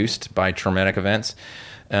was reduced by traumatic events.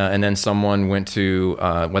 And then someone went to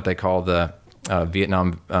what they call the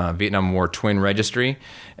Vietnam War Twin Registry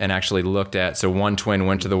and actually looked at, so one twin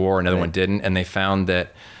went to the war, another one didn't, and they found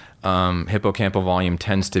that hippocampal volume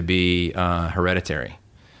tends to be hereditary.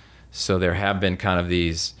 So there have been kind of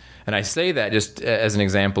these, and I say that just as an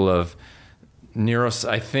example of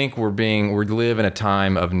I think we live in a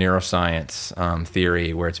time of neuroscience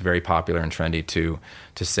theory where it's very popular and trendy to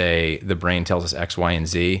say the brain tells us X, Y, and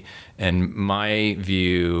Z. And my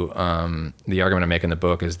view, the argument I make in the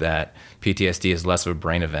book, is that PTSD is less of a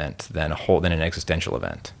brain event than an existential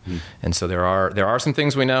event. And so there are some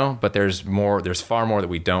things we know, but there's far more that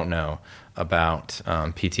we don't know about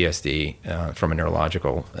PTSD from a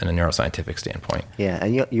neurological and a neuroscientific standpoint. Yeah,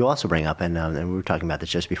 and you also bring up, and we were talking about this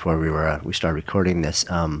just before we started recording this,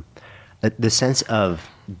 the sense of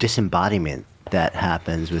disembodiment that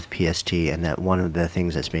happens with PST, and that one of the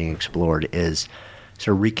things that's being explored is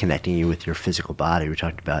sort of reconnecting you with your physical body. We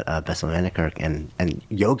talked about Bessel van der Kolk and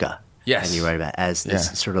yoga. Yes. And you write about as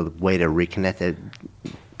this sort of way to reconnect it.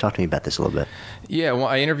 Talk to me about this a little bit. Yeah, well,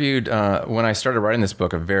 I interviewed, when I started writing this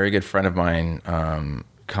book, a very good friend of mine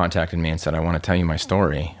contacted me and said, I want to tell you my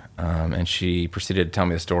story. And she proceeded to tell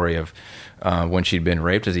me the story of when she'd been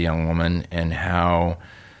raped as a young woman and how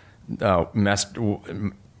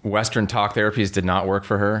Western talk therapies did not work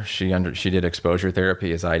for her. She did exposure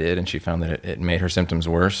therapy, as I did, and she found that it made her symptoms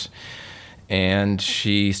worse. And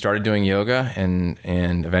she started doing yoga and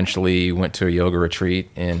eventually went to a yoga retreat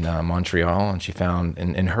in Montreal. And she found,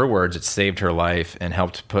 in her words, it saved her life and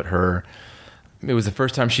helped put her. It was the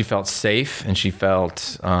first time she felt safe and she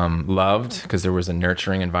felt loved, because there was a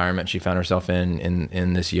nurturing environment she found herself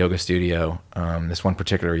in this yoga studio, this one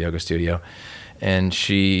particular yoga studio. And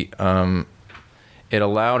it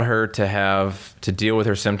allowed her to deal with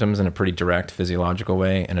her symptoms in a pretty direct physiological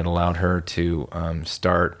way, and it allowed her to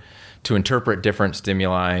start to interpret different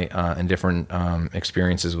stimuli and different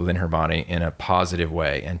experiences within her body in a positive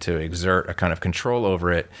way, and to exert a kind of control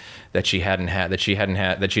over it that she'd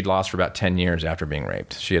lost for about 10 years after being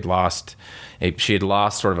raped. She had lost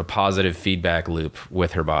sort of a positive feedback loop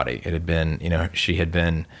with her body. It had been, she had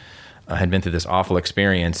been through this awful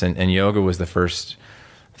experience, and yoga was the first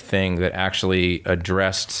thing that actually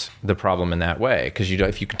addressed the problem in that way. Because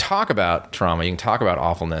if you can talk about trauma, you can talk about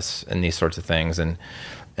awfulness and these sorts of things, and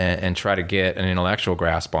try to get an intellectual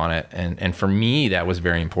grasp on it. And for me, that was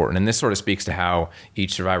very important. And this sort of speaks to how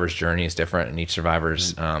each survivor's journey is different, and each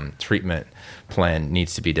survivor's treatment plan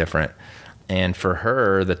needs to be different. And for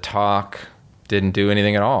her, the talk didn't do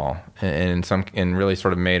anything at all, and really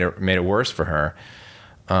sort of made it worse for her.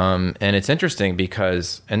 And it's interesting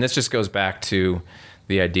because, and this just goes back to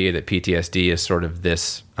the idea that PTSD is sort of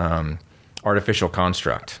this artificial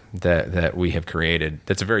construct that we have created.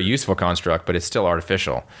 That's a very useful construct, but it's still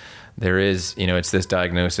artificial. There is, it's this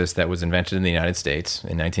diagnosis that was invented in the United States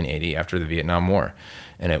in 1980 after the Vietnam War,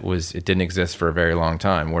 and it didn't exist for a very long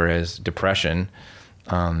time. Whereas depression,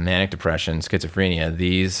 manic depression, schizophrenia,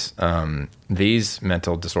 these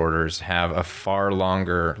mental disorders have a far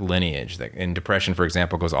longer lineage. And depression, for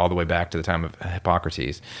example, goes all the way back to the time of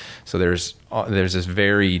Hippocrates. So there's this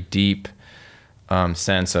very deep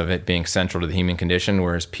sense of it being central to the human condition,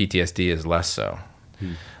 whereas PTSD is less so.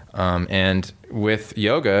 And with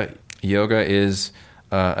yoga is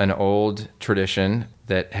an old tradition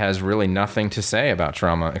that has really nothing to say about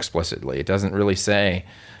trauma explicitly. It doesn't really say,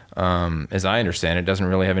 as I understand it, doesn't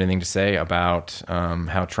really have anything to say about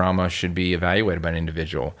how trauma should be evaluated by an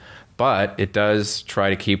individual. But it does try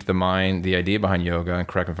to keep the idea behind yoga, and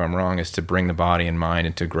correct me if I'm wrong, is to bring the body and mind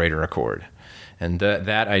into greater accord. And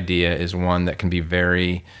that idea is one that can be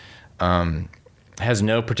very, has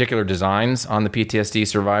no particular designs on the PTSD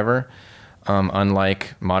survivor,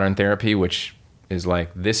 unlike modern therapy, which is like,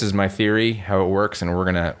 this is my theory, how it works, and we're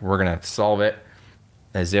gonna solve it.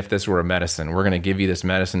 as if this were a medicine. We're going to give you this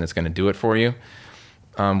medicine that's going to do it for you,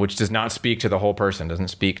 which does not speak to the whole person, doesn't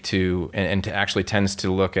speak to, and actually tends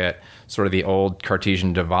to look at sort of the old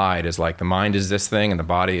Cartesian divide as like the mind is this thing and the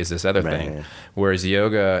body is this other thing. Yeah. Whereas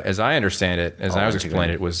yoga, as I understand it, as I was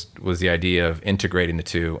explaining it, was the idea of integrating the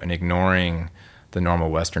two and ignoring the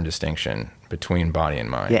normal Western distinction between body and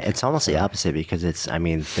mind. Yeah, it's almost the opposite because there's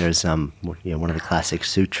one of the classic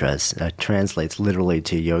sutras translates literally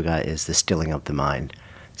to yoga is the stilling of the mind.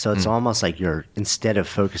 So it's almost like instead of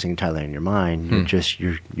focusing entirely on your mind,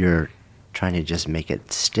 you're trying to just make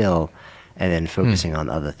it still and then focusing on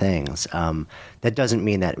other things. That doesn't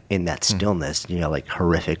mean that in that stillness, like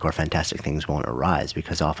horrific or fantastic things won't arise,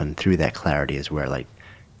 because often through that clarity is where like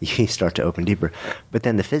you start to open deeper. But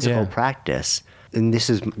then the physical practice, and this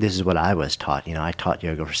is what I was taught. I taught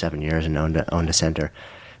yoga for 7 years and owned a center.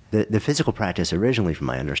 The physical practice originally, from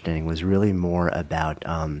my understanding, was really more about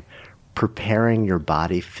preparing your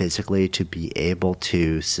body physically to be able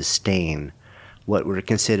to sustain what were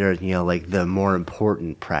considered, like the more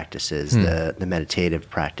important practices, the meditative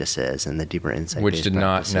practices and the deeper insight. Which did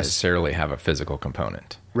not necessarily have a physical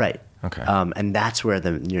component. Right. Okay. And that's where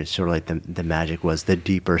sort of like the magic was, the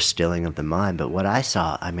deeper stilling of the mind. But what I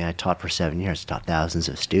saw, I taught for 7 years, taught thousands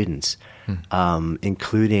of students,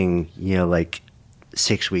 including, like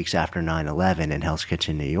 6 weeks after 9/11 in Hell's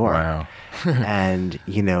Kitchen, New York. Wow. And,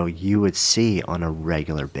 you would see on a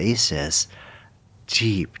regular basis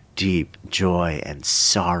deep joy and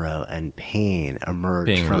sorrow and pain emerge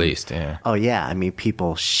being released. Yeah. Oh yeah.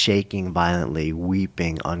 People shaking violently,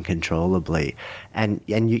 weeping uncontrollably. And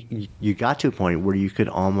you got to a point where you could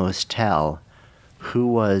almost tell who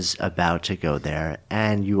was about to go there.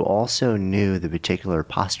 And you also knew the particular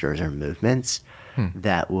postures or movements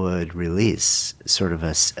that would release sort of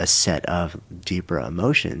a set of deeper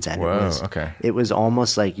emotions. And it was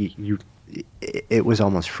almost like it was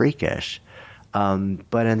almost freakish.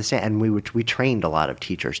 But understand, and we trained a lot of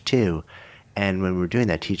teachers too, and when we were doing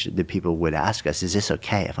that, the people would ask us, "Is this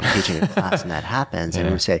okay if I'm teaching a class and that happens?" And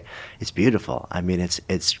we would say, "It's beautiful.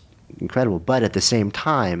 It's incredible." But at the same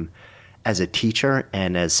time, as a teacher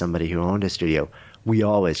and as somebody who owned a studio, we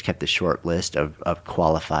always kept a short list of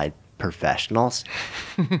qualified professionals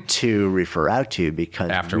to refer out to, because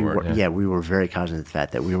afterward, we were very cognizant of the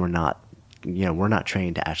fact that we're not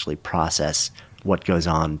trained to actually process what goes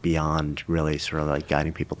on beyond really sort of like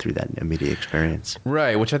guiding people through that immediate experience.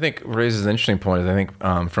 Right, which I think raises an interesting point. I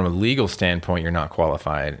think from a legal standpoint, you're not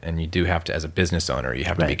qualified, and you do have to, as a business owner, you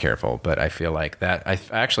have to be careful. But I feel like that, I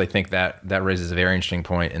actually think that raises a very interesting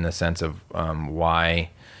point in the sense of why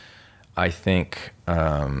I think,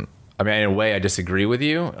 in a way, I disagree with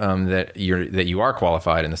you that you are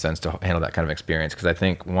qualified in the sense to handle that kind of experience, because I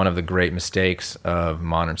think one of the great mistakes of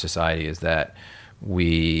modern society is that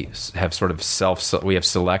we have sort of we have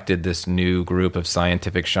selected this new group of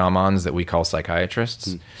scientific shamans that we call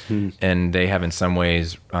psychiatrists, and they have in some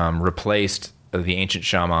ways replaced the ancient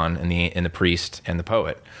shaman and the priest and the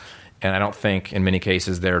poet. And I don't think in many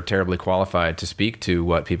cases they're terribly qualified to speak to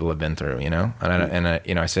what people have been through,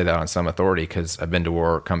 And I say that on some authority because I've been to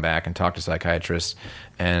war, come back and talk to psychiatrists,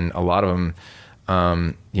 and a lot of them,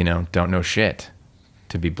 don't know shit,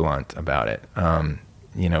 to be blunt about it.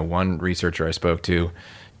 One researcher I spoke to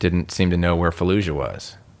didn't seem to know where Fallujah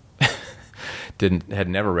was. Had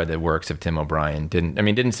never read the works of Tim O'Brien.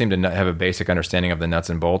 Didn't seem to have a basic understanding of the nuts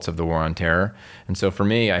and bolts of the War on Terror. And so for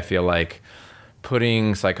me, I feel like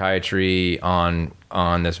putting psychiatry on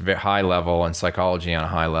this very high level and psychology on a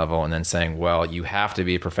high level, and then saying, well, you have to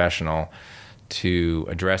be a professional to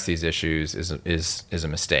address these issues is a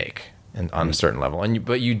mistake. And on a certain level,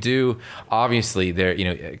 but you do obviously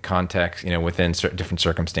there, context, within different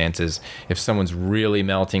circumstances. If someone's really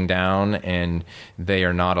melting down and they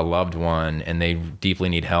are not a loved one and they deeply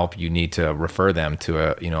need help, you need to refer them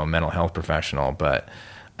to a mental health professional. But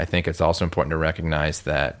I think it's also important to recognize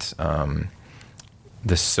that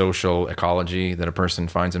the social ecology that a person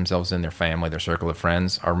finds themselves in, their family, their circle of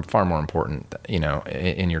friends, are far more important,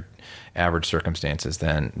 in your average circumstances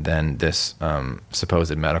than this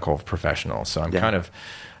supposed medical professional. So I'm kind of,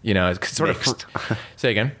 it's sort mixed. Of say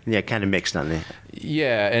again. Yeah, kind of mixed on it.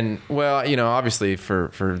 Yeah, and well, obviously for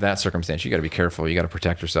that circumstance, you got to be careful. You got to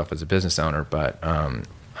protect yourself as a business owner. But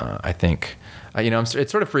I think. It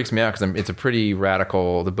sort of freaks me out because it's a pretty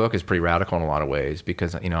radical. The book is pretty radical in a lot of ways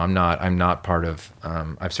because I'm not part of.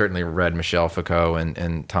 I've certainly read Michel Foucault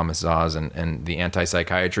and Thomas Szasz and the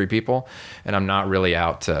anti-psychiatry people, and I'm not really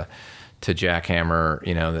out to jackhammer,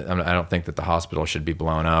 I don't think that the hospital should be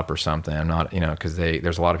blown up or something. I'm not, because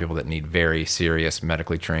there's a lot of people that need very serious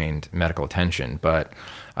medically trained medical attention. But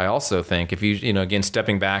I also think if you, again,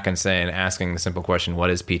 stepping back and asking the simple question, what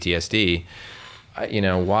is PTSD?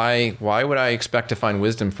 Why would I expect to find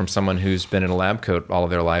wisdom from someone who's been in a lab coat all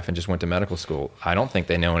of their life and just went to medical school? I don't think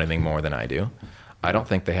they know anything more than I do. I don't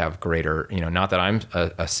think they have greater, not that I'm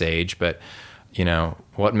a sage, but,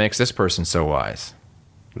 what makes this person so wise?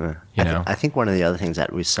 I think one of the other things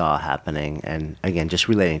that we saw happening, and again, just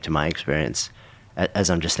relating to my experience, as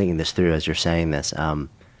I'm just thinking this through as you're saying this, and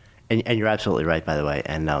you're absolutely right, by the way,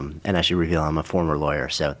 and I should reveal I'm a former lawyer,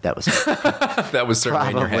 so that was that was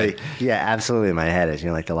certainly probably, in your head. Yeah, absolutely in my head, as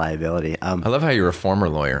like the liability. I love how you're a former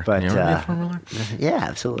lawyer. But, you ever be a former lawyer? Yeah,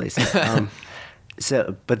 absolutely.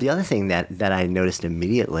 So, but the other thing that I noticed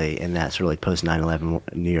immediately in that sort of like post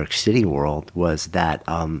 9/11 New York City world was that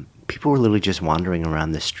people were literally just wandering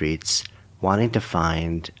around the streets, wanting to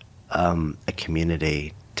find a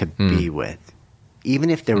community to be with, even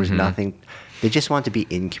if there was nothing. They just want to be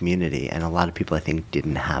in community, and a lot of people I think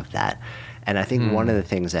didn't have that. And I think one of the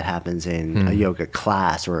things that happens in a yoga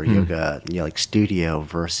class or a yoga like studio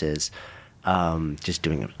versus just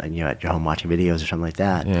doing it at your home watching videos or something like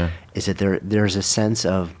that, is that there's a sense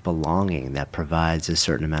of belonging that provides a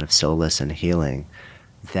certain amount of solace and healing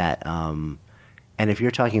that and if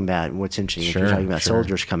you're talking about what's interesting, if you're talking about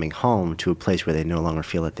soldiers coming home to a place where they no longer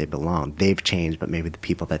feel that they belong, they've changed, but maybe the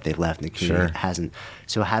people that they left in the community hasn't.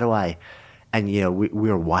 So how do I, and we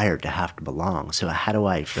are wired to have to belong, so how do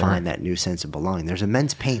I find that new sense of belonging? There's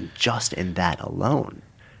immense pain just in that alone,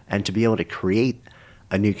 and to be able to create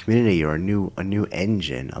a new community or a new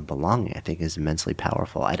engine of belonging, I think is immensely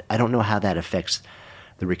powerful. I don't know how that affects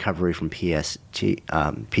the recovery from PTSD,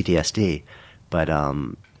 but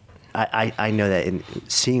I know that in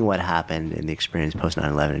seeing what happened in the experience post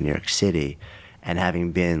 9/11 in New York City, and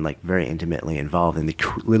having been like very intimately involved in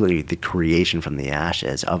literally the creation from the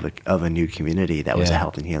ashes of a new community that was a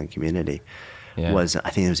health and healing community, I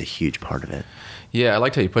think it was a huge part of it. Yeah, I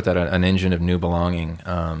liked how you put that, an engine of new belonging.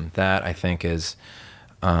 That I think is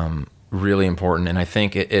really important, and I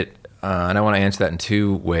think it and I want to answer that in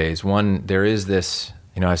two ways. One, there is this,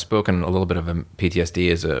 I've spoken a little bit of PTSD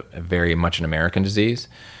as a very much an American disease.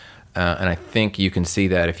 And I think you can see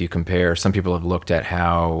that if you compare, some people have looked at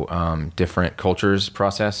how different cultures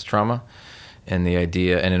process trauma, and the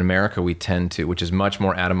idea, and in America we tend to, which is much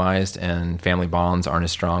more atomized, and family bonds aren't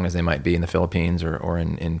as strong as they might be in the Philippines or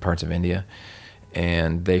in parts of India.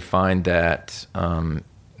 And they find that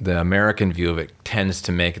the American view of it tends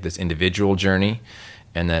to make this individual journey,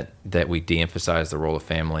 and that we de-emphasize the role of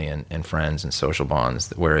family and friends and social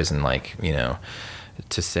bonds, whereas in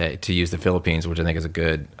to use the Philippines, which I think is a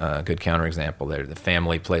good counterexample there, the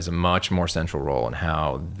family plays a much more central role in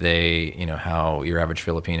how how your average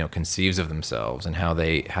Filipino conceives of themselves, and how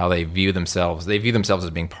they view themselves. They view themselves as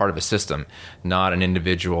being part of a system, not an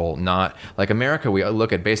individual. Not like America, we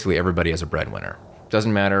look at basically everybody as a breadwinner.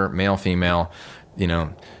 Doesn't matter, male, female,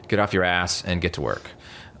 get off your ass and get to work.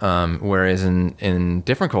 Whereas in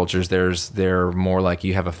different cultures, they're more like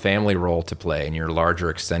you have a family role to play in your larger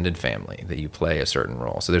extended family, that you play a certain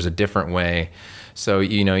role. So there's a different way. So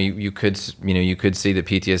you could see that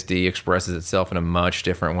PTSD expresses itself in a much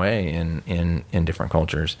different way in different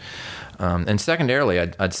cultures. And secondarily,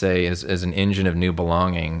 I'd say as an engine of new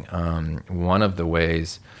belonging, one of the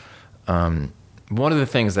ways, one of the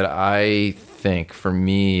things that I think for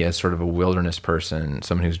me as sort of a wilderness person,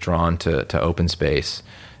 someone who's drawn to open space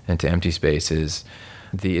and to empty spaces,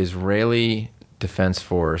 the Israeli Defense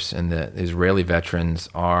Force and the Israeli veterans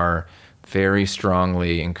are very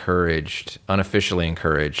strongly encouraged, unofficially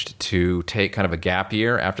encouraged, to take kind of a gap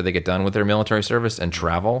year after they get done with their military service and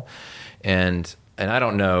travel. And I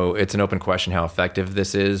don't know, it's an open question how effective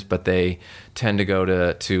this is, but they tend to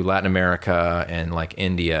go to Latin America and like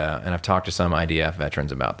India, and I've talked to some IDF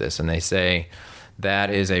veterans about this, and they say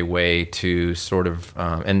that is a way to sort of,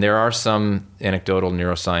 and there are some anecdotal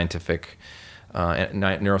neuroscientific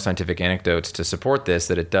anecdotes to support this,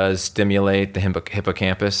 that it does stimulate the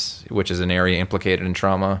hippocampus, which is an area implicated in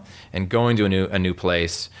trauma, and going to a new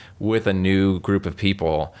place with a new group of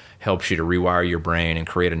people helps you to rewire your brain and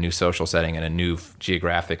create a new social setting and a new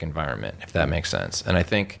geographic environment, if that makes sense. And I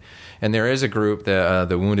think, and there is a group,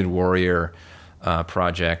 the Wounded Warrior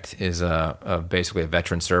Project is basically a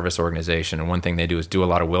veteran service organization, and one thing they do is do a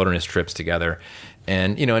lot of wilderness trips together,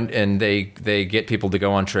 and they get people to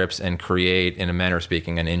go on trips and create, in a manner of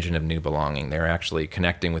speaking, an engine of new belonging. They're actually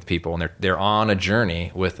connecting with people, and they're on a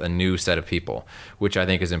journey with a new set of people, which I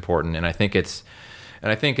think is important. And I think it's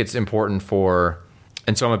important for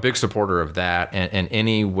And so I'm a big supporter of that, and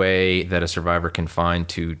any way that a survivor can find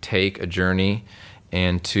to take a journey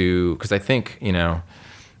and because I think,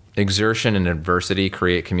 exertion and adversity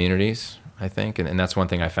create communities, I think. And that's one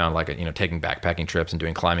thing I found, like, taking backpacking trips and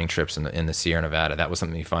doing climbing trips in the Sierra Nevada. That was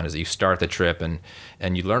something fun, is that you start the trip and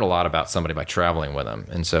you learn a lot about somebody by traveling with them.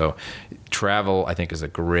 And so travel, I think, is a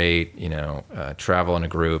great, travel in a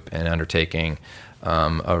group and undertaking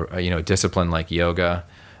a discipline like yoga.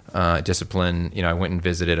 Discipline, I went and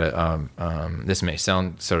visited this may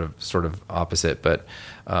sound sort of opposite, but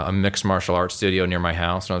a mixed martial arts studio near my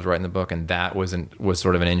house when I was writing the book, and that was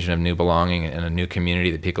sort of an engine of new belonging and a new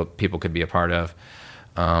community that people could be a part of.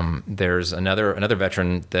 There's another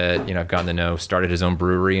veteran that I've gotten to know, started his own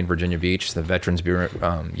brewery in Virginia Beach,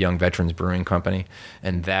 the Young Veterans Brewing Company,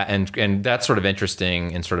 and that's sort of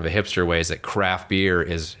interesting in sort of a hipster way, is that craft beer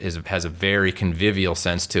has a very convivial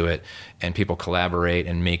sense to it, and people collaborate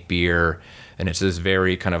and make beer, and it's this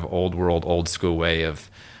very kind of old school way of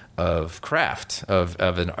craft as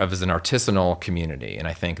an artisanal community. And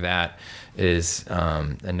I think that is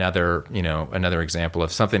another example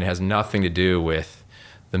of something that has nothing to do with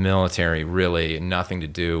the military, really nothing to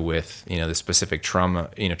do with the specific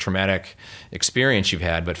traumatic experience you've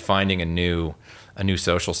had, but finding a new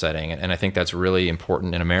social setting. And I think that's really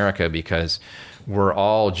important in America, because we're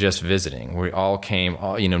all just visiting. We all came,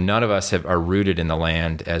 none of us are rooted in the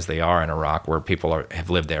land as they are in Iraq, where people have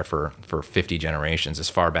lived there for 50 generations, as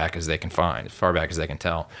far back as they can find, as far back as they can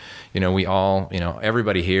tell. We all,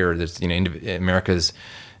 everybody here, America's,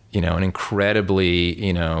 an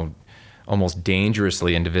incredibly, almost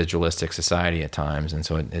dangerously individualistic society at times, and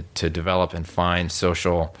so to develop and find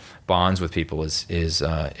social bonds with people is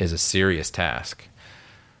a serious task.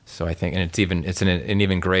 So I think, and it's an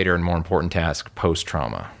even greater and more important task post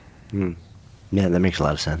trauma. Yeah, that makes a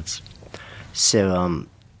lot of sense. So,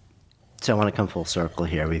 I want to come full circle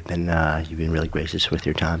here. You've been really gracious with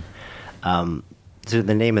your time. So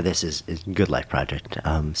the name of this is Good Life Project.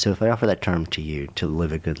 So if I offer that term to you, to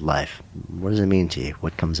live a good life, what does it mean to you?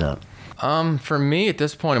 What comes up? For me, at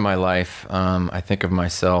this point in my life, I think of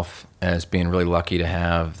myself as being really lucky to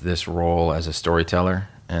have this role as a storyteller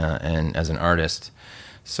and as an artist.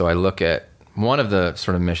 So I look at one of the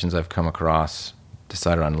sort of missions I've come across,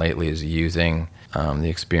 decided on lately, is using the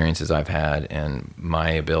experiences I've had and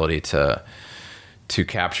my ability to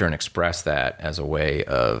capture and express that as a way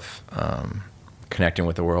of connecting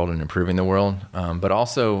with the world and improving the world. But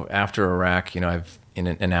also after Iraq,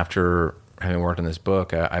 and after having worked on this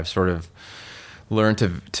book, I've sort of learned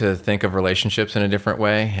to think of relationships in a different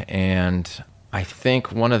way. And I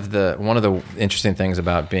think one of the interesting things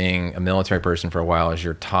about being a military person for a while is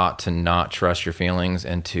you're taught to not trust your feelings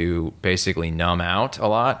and to basically numb out a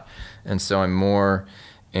lot. And so I'm more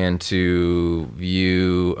into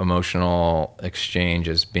view emotional exchange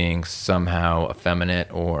as being somehow effeminate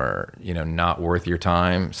or not worth your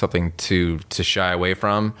time, something to shy away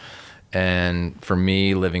from. And for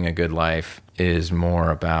me, living a good life is more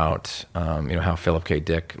about how Philip K.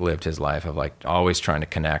 Dick lived his life, of like always trying to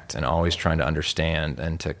connect and always trying to understand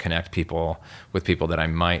and to connect people with people that I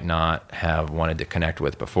might not have wanted to connect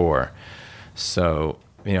with before. So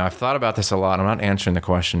I've thought about this a lot. I'm not answering the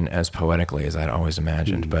question as poetically as I'd always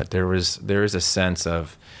imagined, but there is a sense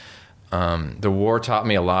of the war taught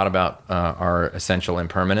me a lot about our essential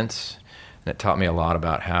impermanence, and it taught me a lot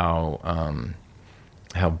about how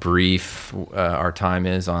brief our time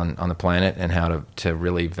is on the planet, and how to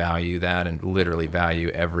really value that and literally value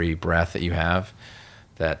every breath that you have.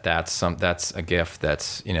 That's a gift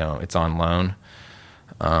that's it's on loan,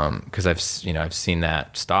 because I've seen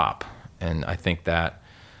that stop, and I think that.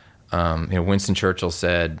 Winston Churchill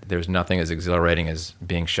said, "There's nothing as exhilarating as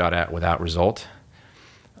being shot at without result,"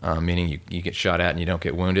 meaning you get shot at and you don't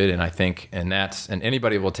get wounded. And I think, and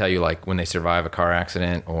anybody will tell you, like when they survive a car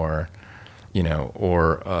accident or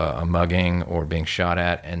a mugging or being shot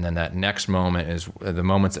at, and then that next moment is the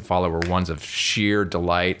moments that follow are ones of sheer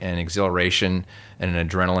delight and exhilaration and an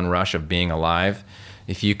adrenaline rush of being alive.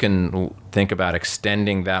 If you can think about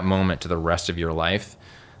extending that moment to the rest of your life,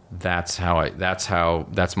 that's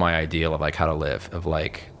my ideal of like how to live, of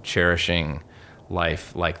like cherishing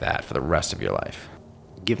life like that for the rest of your life.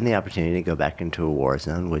 Given the opportunity to go back into a war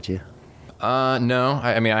zone, would you? No.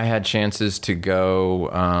 I mean, I had chances to go.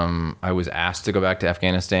 I was asked to go back to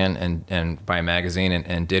Afghanistan and buy a magazine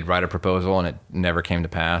and did write a proposal, and it never came to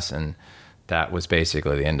pass. And that was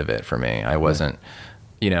basically the end of it for me. I wasn't,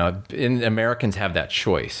 Americans have that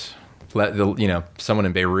choice. Someone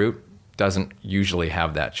in Beirut doesn't usually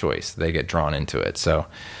have that choice. They get drawn into it. So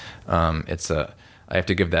I I have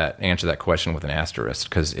to answer that question with an asterisk,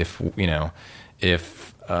 because if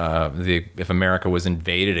America was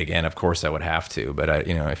invaded again, of course I would have to. But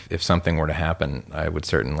if something were to happen, I would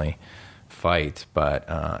certainly fight. But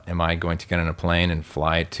am I going to get on a plane and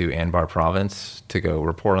fly to Anbar province to go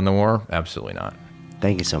report on the war? Absolutely not.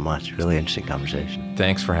 Thank you so much. Really interesting conversation.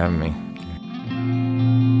 Thanks for having me.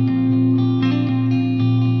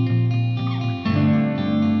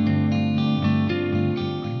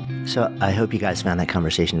 So I hope you guys found that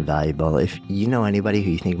conversation valuable. If you know anybody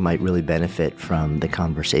who you think might really benefit from the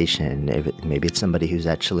conversation, maybe it's somebody who's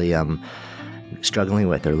actually struggling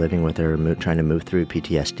with or living with or trying to move through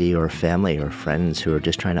PTSD, or family or friends who are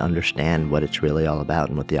just trying to understand what it's really all about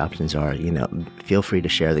and what the options are, feel free to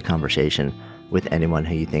share the conversation with anyone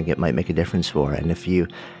who you think it might make a difference for. And if you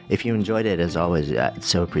enjoyed it, as always, I'd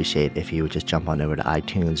so appreciate if you would just jump on over to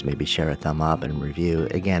iTunes, maybe share a thumb up and review.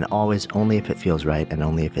 Again, always only if it feels right and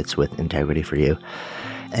only if it's with integrity for you.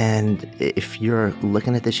 And if you're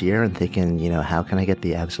looking at this year and thinking, how can I get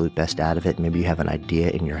the absolute best out of it? Maybe you have an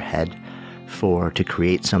idea in your head to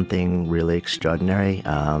create something really extraordinary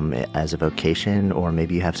as a vocation, or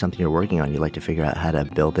maybe you have something you're working on, you'd like to figure out how to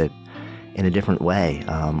build it in a different way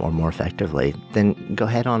or more effectively, then go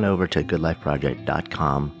head on over to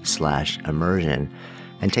goodlifeproject.com/immersion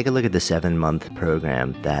and take a look at the 7-month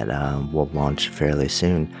program that will launch fairly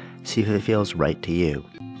soon. See if it feels right to you.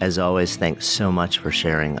 As always, thanks so much for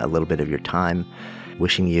sharing a little bit of your time.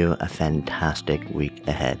 Wishing you a fantastic week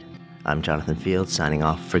ahead. I'm Jonathan Fields, signing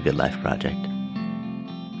off for Good Life Project.